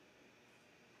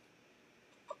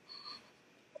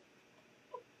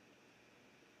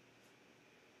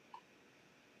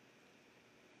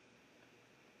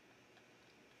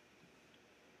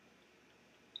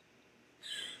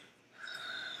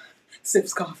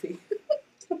 Sips coffee.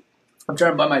 I'm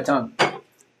trying to bite my tongue.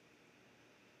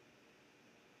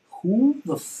 Who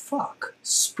the fuck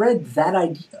spread that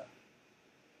idea?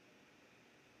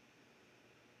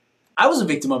 I was a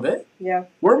victim of it. Yeah.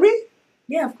 Were we?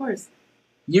 Yeah, of course.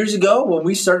 Years ago when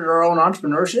we started our own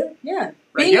entrepreneurship? Yeah.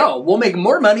 Like, yo, we'll make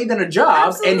more money than a job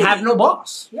Absolutely. and have no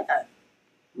boss. Yeah.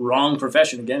 Wrong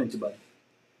profession to get into, buddy.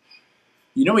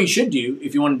 You know what you should do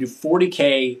if you want to do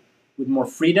 40K with more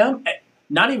freedom?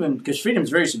 Not even, because freedom is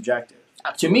very subjective.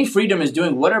 Absolutely. To me, freedom is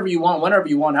doing whatever you want, whenever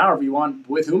you want, however you want,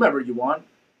 with whomever you want,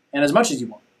 and as much as you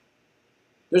want.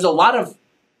 There's a lot of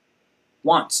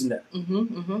wants in there.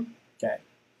 Okay.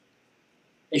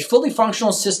 A fully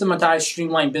functional, systematized,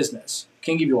 streamlined business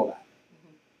can give you all that.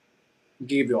 Can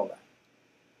give you all that.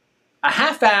 A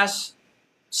half-ass,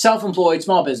 self-employed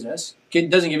small business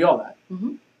doesn't give you all that.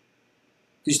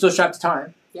 You're still strapped to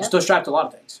time. You're still strapped to a lot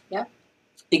of things. Yeah.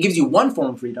 It gives you one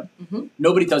form of freedom.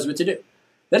 Nobody tells you what to do.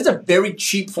 That is a very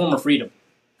cheap form of freedom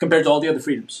compared to all the other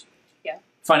freedoms. Yeah.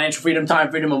 Financial freedom, time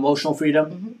freedom, emotional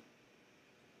freedom.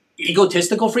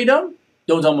 Egotistical freedom,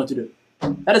 don't tell them what to do.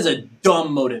 That is a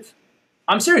dumb motive.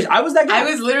 I'm serious. I was that guy. I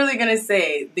was literally gonna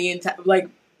say the entire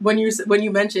when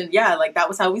you mentioned that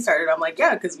was how we started. I'm like,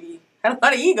 yeah, because we had a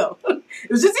lot of ego. It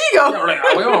was just ego. Yeah, like,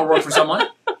 we don't want to work for someone.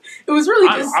 It was really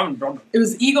just. I'm it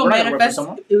was ego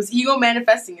It was ego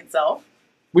manifesting itself.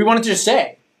 We wanted to just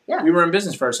say, yeah, we were in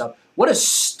business for ourselves. What a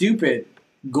stupid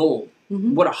goal.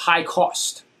 What a high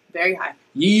cost. Very high.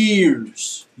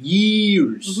 Years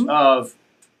Mhm. of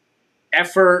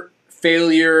effort,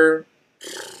 failure,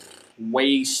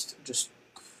 waste, just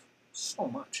so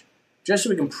much. Just so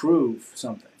we can prove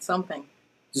something. Something.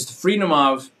 Just the freedom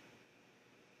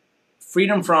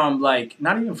from, like,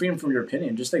 not even freedom from your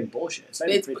opinion, just like bullshit. It's not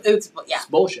even freedom. It's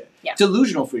bullshit. Yeah. It's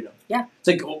delusional freedom. Yeah. It's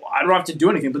like, oh, I don't have to do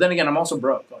anything, but then again, I'm also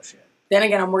broke. Oh, shit. Then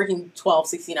again, I'm working 12,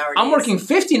 16-hour days. I'm working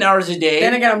 15 hours a day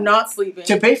Then again, I'm not sleeping.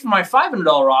 to pay for my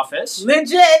 $500 office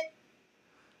Legit.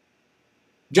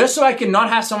 just so I can not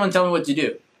have someone tell me what to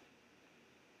do.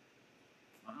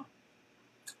 Wow.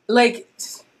 Like,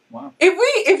 Wow.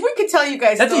 if we could tell you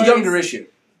guys That's a stories, younger issue.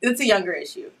 It's a younger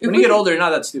issue. If When we you get could- older, you're not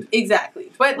that stupid.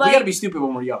 Exactly. But We like gotta be stupid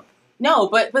when we're young. no,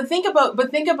 but think about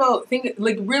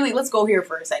like really, let's go here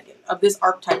for a second of this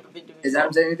archetype of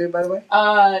individual. saying anything, by the way?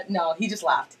 No, he just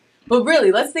laughed. But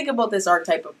really, let's think about this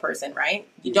archetype of person, right?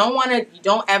 You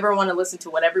don't ever want to listen to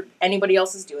whatever anybody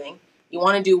else is doing. You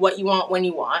want to do what you want when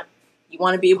you want. You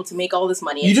want to be able to make all this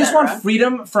money. You just want etc.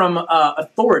 freedom from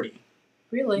authority.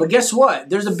 Really? But guess what?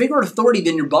 There's a bigger authority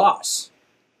than your boss.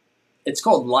 It's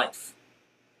called life.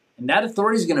 And that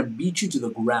authority is going to beat you to the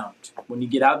ground when you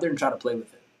get out there and try to play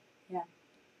with it.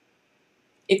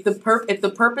 If the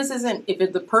purpose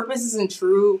isn't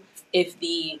true, if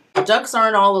the ducks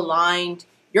aren't all aligned,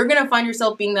 you're gonna find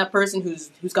yourself being that person who's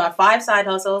got 5 side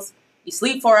hustles. You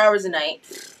sleep 4 hours a night.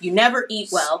 You never eat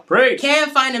well. Preach.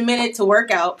 Can't find a minute to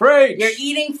work out. Preach. You're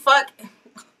eating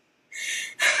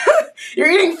You're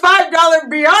eating $5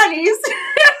 biryanis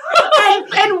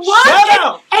and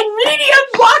medium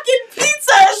walk-in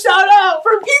pizza. Shout out.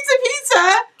 For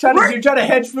Pizza. You're trying to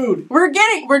hedge food. We're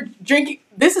drinking.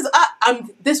 This is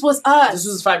this was us. This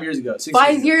was 5 years ago. 6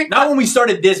 5 years. Not when we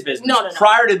started this business. No.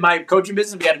 Prior to my coaching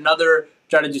business, we had another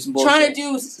trying to do some bullshit. Trying to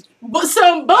do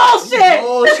some bullshit.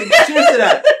 Bullshit. Cheers to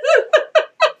that.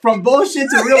 From bullshit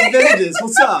to real business.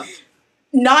 What's up?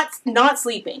 Not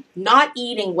sleeping, not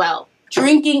eating well,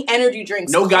 drinking energy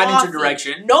drinks. No guidance or coffee,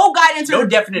 direction. No guidance. No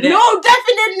definite end. No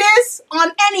definiteness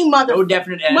on any No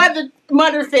definite end.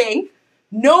 mother thing.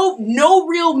 No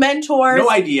real mentors. No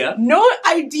idea. No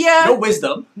idea. No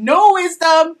wisdom. No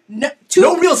wisdom.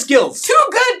 No real skills. Too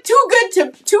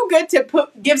good to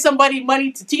give somebody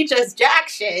money to teach us jack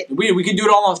shit. We could do it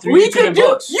all on through We YouTube could and do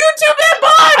books. YouTube and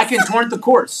books. I can torrent the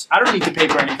course. I don't need to pay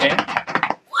for anything.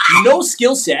 No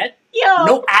skill set. Yo.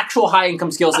 No actual high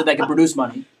income skill set that can produce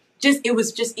money. It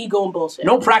was just ego and bullshit.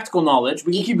 No practical knowledge.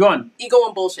 We can keep going. Ego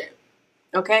and bullshit.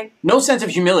 Okay? No sense of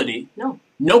humility. No.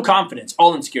 No confidence.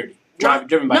 All insecurity.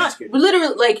 Driven by insecurity.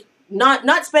 Literally, like,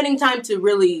 not spending time to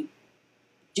really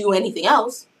do anything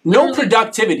else. No Literally.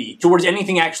 productivity towards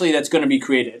anything actually that's going to be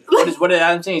created. What did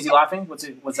Adam say? Is he laughing?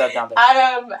 What's that down there?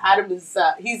 Adam is,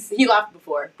 he laughed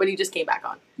before, but he just came back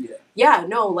on. Yeah. Yeah,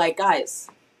 no, like, guys.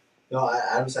 No,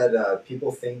 Adam said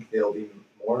people think they'll be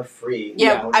more free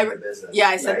Yeah, owning a business. Yeah,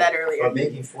 I said that earlier. But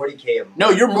making $40K a month. No,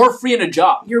 you're more free in a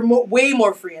job. You're way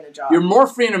more free in a job. You're more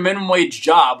free in a minimum wage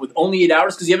job with only 8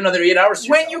 hours because you have another 8 hours to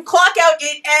When yourself. you clock out,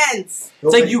 it ends.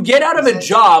 It's like you get out of a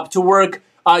job to work.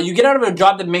 You get out of a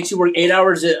job that makes you work 8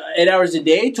 hours a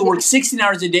day to work 16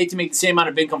 hours a day to make the same amount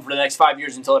of income for the next 5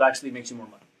 years until it actually makes you more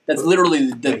money. That's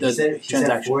literally the he said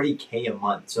transaction. 40K a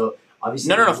month. So obviously.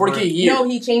 No, 40K a year. No,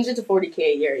 he changed it to 40K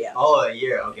a year, yeah. Oh, a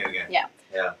year. Okay. Yeah.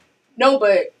 Yeah. No,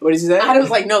 but What does he say? Adam's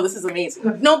like, no, this is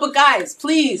amazing. No, but guys,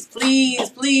 please. Please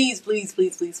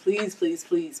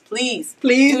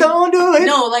don't do it.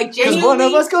 No, like, Because genuinely. one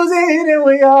of us goes in and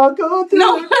we all go through.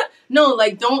 No, no,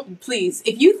 like, don't, please.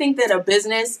 If you think that a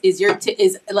business is your, No,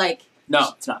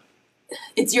 it's not.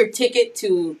 it's your ticket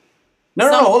to, No,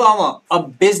 hold on. A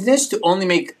business to only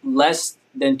make less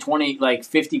than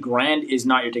 50 grand is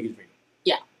not your ticket to freedom.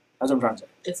 Yeah. That's what I'm trying to say.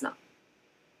 it's not.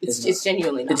 It's It's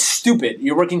genuinely not. It's stupid.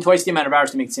 You're working twice the amount of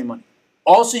hours to make the same money.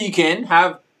 Also, you can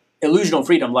have illusional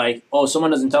freedom, like, oh,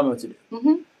 someone doesn't tell me what to do. Mm-hmm.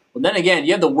 Well, then again,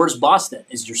 you have the worst boss then,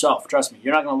 is yourself. Trust me.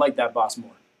 You're not going to like that boss more.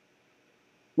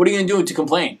 What are you going to do to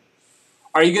complain?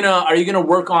 Are you gonna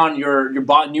work on your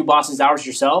new boss's hours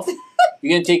yourself?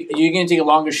 You're gonna take a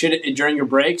longer shit during your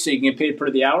break so you can get paid per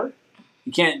the hour?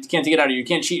 You can't take it out of you. You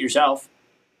can't cheat yourself.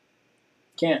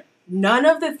 Can't. None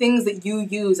of the things that you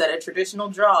use at a traditional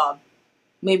job,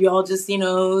 maybe I'll just,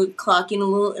 clock in a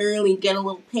little early, get a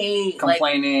little paid.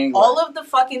 Complaining. Like, all of the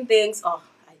fucking things, I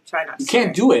try not to You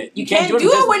can't do it. You can't do in a it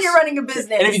when business. you're running a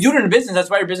business. And if you do it in a business, that's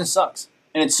why your business sucks.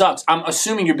 And it sucks. I'm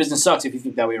assuming your business sucks if you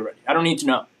think that way already. I don't need to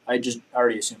know. I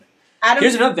already assume it.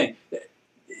 Here's another thing.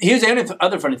 Here's the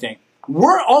other funny thing.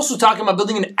 We're also talking about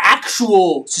building an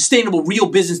actual, sustainable, real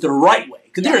business the right way.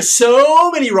 Because there are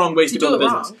so many wrong ways to build a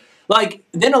business. Wrong. Like,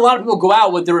 then a lot of people go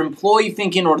out with their employee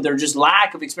thinking or their just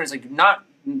lack of experience. Like, not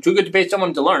too good to pay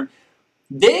someone to learn.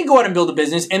 They go out and build a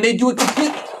business, and they do it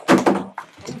completely.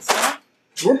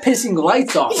 We're pissing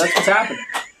lights off. That's what's happening.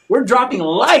 We're dropping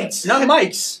lights, not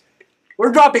mics.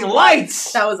 We're dropping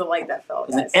lights. That was a light that fell.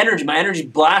 Guys. My energy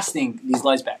blasting these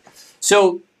lights back.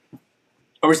 So,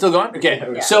 are we still going? Okay.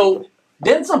 Yeah. So,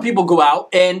 then some people go out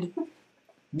and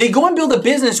they go and build a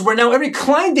business where now every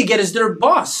client they get is their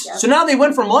boss. Yep. So now they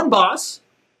went from one boss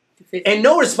and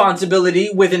no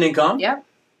responsibility with an income Yep.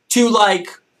 to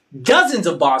like dozens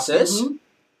of bosses Mm-hmm.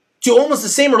 to almost the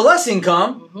same or less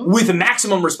income with a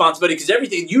maximum responsibility. Because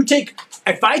everything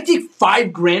if I take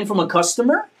 $5,000 from a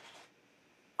customer,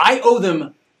 I owe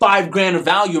them $5,000 of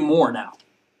value more now.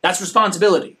 That's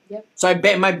responsibility. Yep. So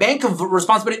my bank of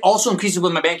responsibility also increases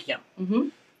with my bank account. Mm-hmm.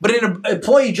 But in an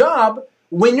employee job,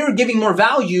 when you're giving more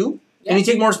value and you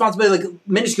take more responsibility, like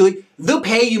minusculely, they'll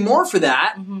pay you more for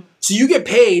that. Mm-hmm. So you get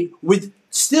paid with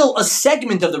still a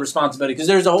segment of the responsibility because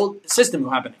there's a whole system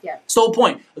happening. Yeah. It's the whole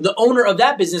point. The owner of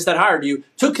that business that hired you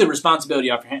took the responsibility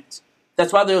off your hands.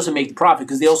 That's why they also make the profit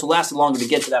because they also lasted longer to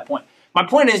get to that point. My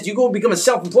point is, you go become a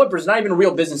self-employed person, not even a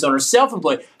real business owner,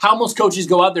 self-employed. How most coaches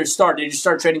go out there start? They just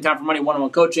start trading time for money,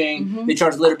 one-on-one coaching. Mm-hmm. They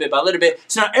charge little bit by little bit.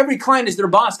 So now every client is their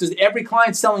boss because every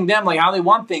client's telling them like how they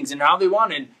want things and how they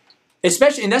want it.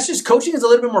 Especially, and that's just coaching is a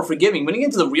little bit more forgiving. When you get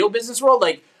into the real business world,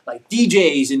 like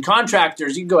DJs and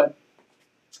contractors, you can go ahead.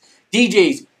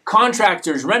 DJs,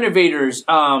 contractors, renovators,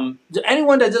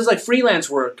 anyone that does like freelance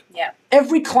work. Yeah.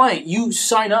 Every client you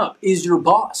sign up is your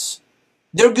boss.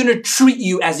 They're going to treat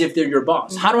you as if they're your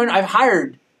boss. Mm-hmm. I've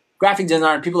hired graphic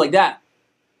designers, people like that.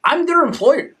 I'm their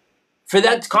employer for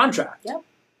that contract. Yep.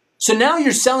 So now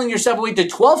you're selling yourself away to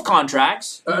 12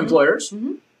 contracts, employers,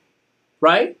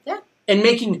 right? Yeah. And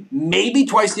making maybe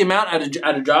twice the amount at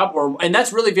a job, and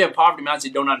that's really if you have poverty amounts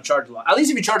you don't know how to charge a lot. At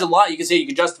least if you charge a lot, you can say you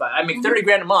can justify it. I make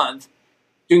 $30,000 a month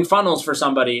doing funnels for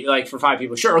somebody, like for 5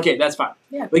 people. Sure, okay, that's fine.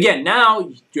 Yeah. But again,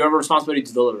 now you have a responsibility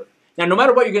to deliver. Now, no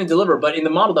matter what you're going to deliver, but in the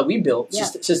model that we built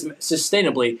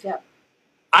sustainably,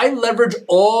 I leverage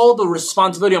all the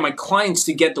responsibility on my clients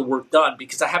to get the work done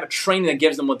because I have a training that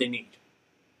gives them what they need.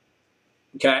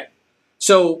 Okay?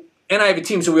 So, and I have a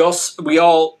team, so we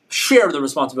all share the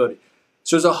responsibility.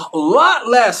 So there's a lot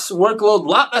less workload, a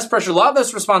lot less pressure, a lot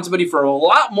less responsibility for a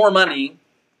lot more money,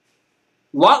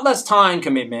 a lot less time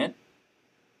commitment,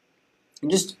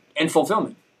 and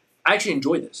fulfillment. I actually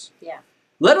enjoy this. Yeah.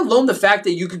 Let alone the fact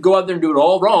that you could go out there and do it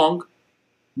all wrong.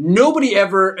 Nobody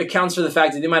ever accounts for the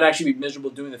fact that they might actually be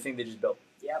miserable doing the thing they just built.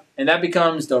 Yep. And that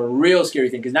becomes the real scary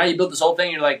thing because now you built this whole thing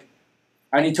and you're like,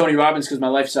 I need Tony Robbins because my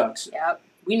life sucks. Yep.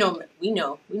 We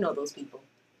know those people.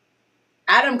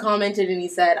 Adam commented and he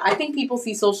said, I think people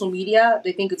see social media,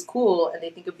 they think it's cool, and they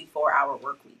think of the 4-hour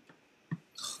work week.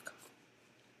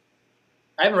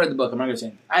 I haven't read the book. I'm not going to say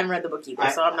anything. I haven't read the book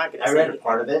either, so I'm not going to say I read anything. a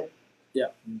part of it. Yeah.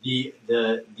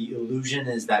 The illusion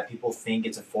is that people think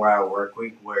it's a 4-hour work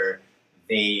week where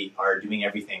they are doing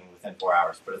everything within 4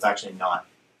 hours, but it's actually not.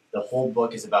 The whole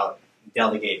book is about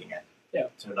delegating it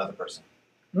to another person.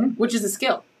 Which is a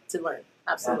skill to learn.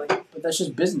 Absolutely. But that's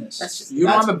just business. That's you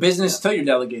don't have a business until you're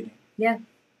delegating. Yeah.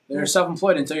 You're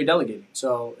self-employed until you're delegating.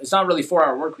 So it's not really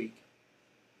 4-hour work week.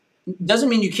 Doesn't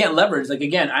mean you can't leverage. Like,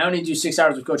 again, I only do 6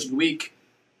 hours of coaching a week.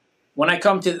 When I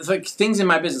come to like things in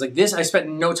my business, like this, I spent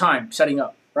no time setting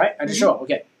up, right? I just show up,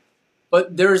 okay.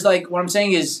 But there's like, what I'm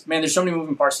saying is, man, there's so many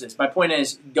moving parts to this. My point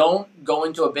is, don't go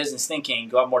into a business thinking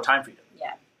you'll have more time freedom.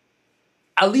 Yeah.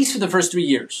 At least for the first 3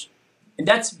 years. And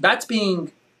that's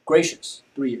being gracious,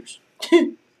 3 years.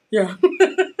 Yeah.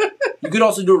 You could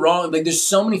also do it wrong. Like, there's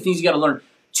so many things you got to learn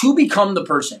to become the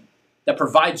person that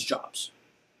provides jobs.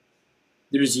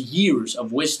 There's years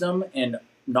of wisdom and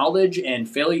knowledge and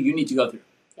failure you need to go through.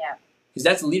 Yeah. Because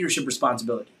that's leadership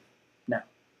responsibility. Now,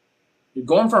 you're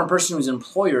going from a person who's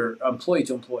employee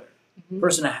to employer. Mm-hmm.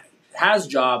 Person that has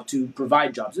job to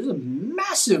provide jobs. There's a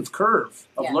massive curve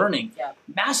of learning. Yeah.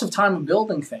 Massive time of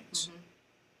building things.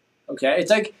 Mm-hmm. Okay? It's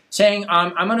like saying,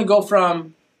 I'm going to go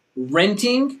from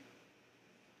renting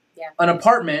an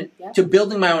apartment to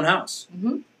building my own house.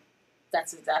 Mm-hmm.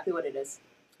 That's exactly what it is.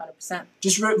 100%.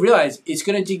 Just realize it's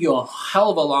going to take you a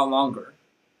hell of a lot longer.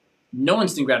 No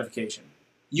instant gratification.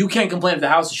 You can't complain if the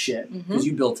house is shit because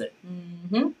you built it.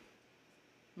 Mm-hmm.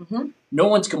 Mm-hmm. No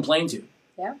one's complained to.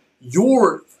 Yeah.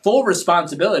 Your full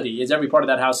responsibility is every part of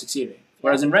that house succeeding.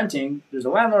 Whereas in renting, there's a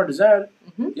landlord, there's that.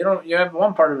 Mm-hmm. You have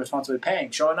one part of the responsibility paying,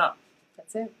 showing up.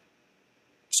 That's it.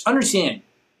 Just understand,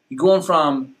 you're going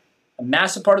from a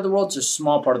massive part of the world to a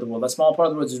small part of the world. That small part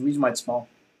of the world is the reason why it's small.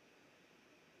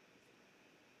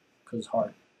 Because it's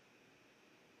hard.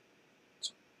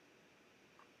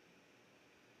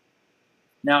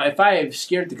 Now, if I have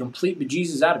scared the complete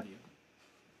bejesus out of you,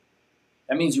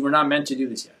 That means you were not meant to do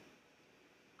this yet.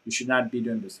 You should not be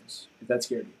doing business if that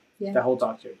scared you. Yeah. If that whole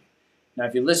talk scared you. Now,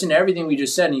 if you listen to everything we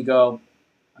just said and you go,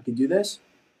 I can do this,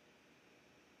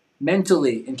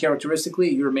 mentally and characteristically,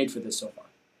 you were made for this so far.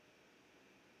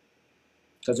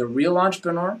 Because a real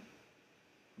entrepreneur,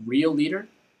 real leader,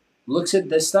 looks at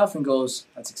this stuff and goes,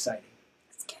 that's exciting.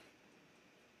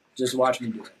 Just watch me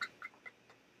do it.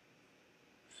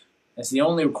 That's the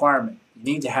only requirement. You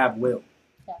need to have will,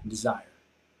 desire,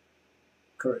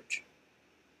 courage.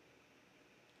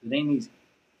 It ain't easy.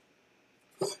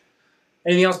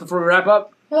 Anything else before we wrap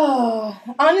up?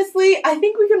 Honestly, I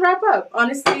think we can wrap up.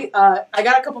 Honestly, I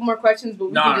got a couple more questions,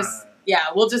 but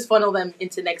we'll just funnel them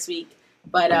into next week.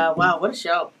 But wow, what a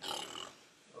show.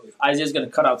 Isaiah's going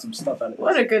to cut out some stuff out of this.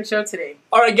 What a good show today.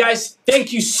 All right, guys.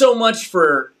 Thank you so much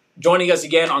for joining us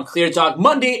again on Clear Talk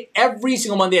Monday, every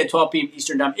single Monday at 12 p.m.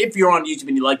 Eastern Time. If you're on YouTube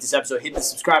and you like this episode, hit the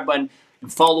subscribe button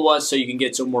and follow us so you can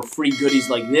get some more free goodies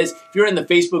like this. If you're in the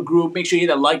Facebook group, make sure you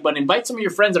hit that like button. Invite some of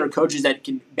your friends that are coaches that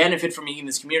can benefit from being in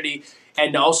this community.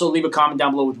 And also leave a comment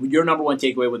down below with your number one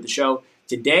takeaway with the show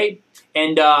today.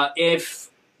 And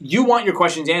if you want your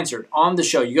questions answered on the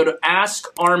show, you go to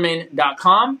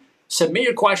askarmin.com. Submit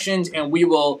your questions, and we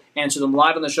will answer them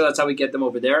live on the show. That's how we get them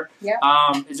over there. Yeah.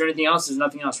 Is there anything else? There's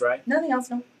nothing else, right? Nothing else,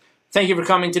 no. Thank you for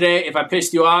coming today. If I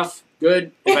pissed you off,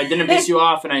 good. If I didn't piss you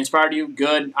off and I inspired you,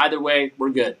 good. Either way, we're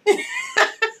good.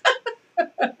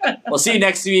 We'll see you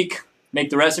next week. Make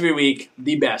the rest of your week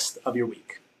the best of your week.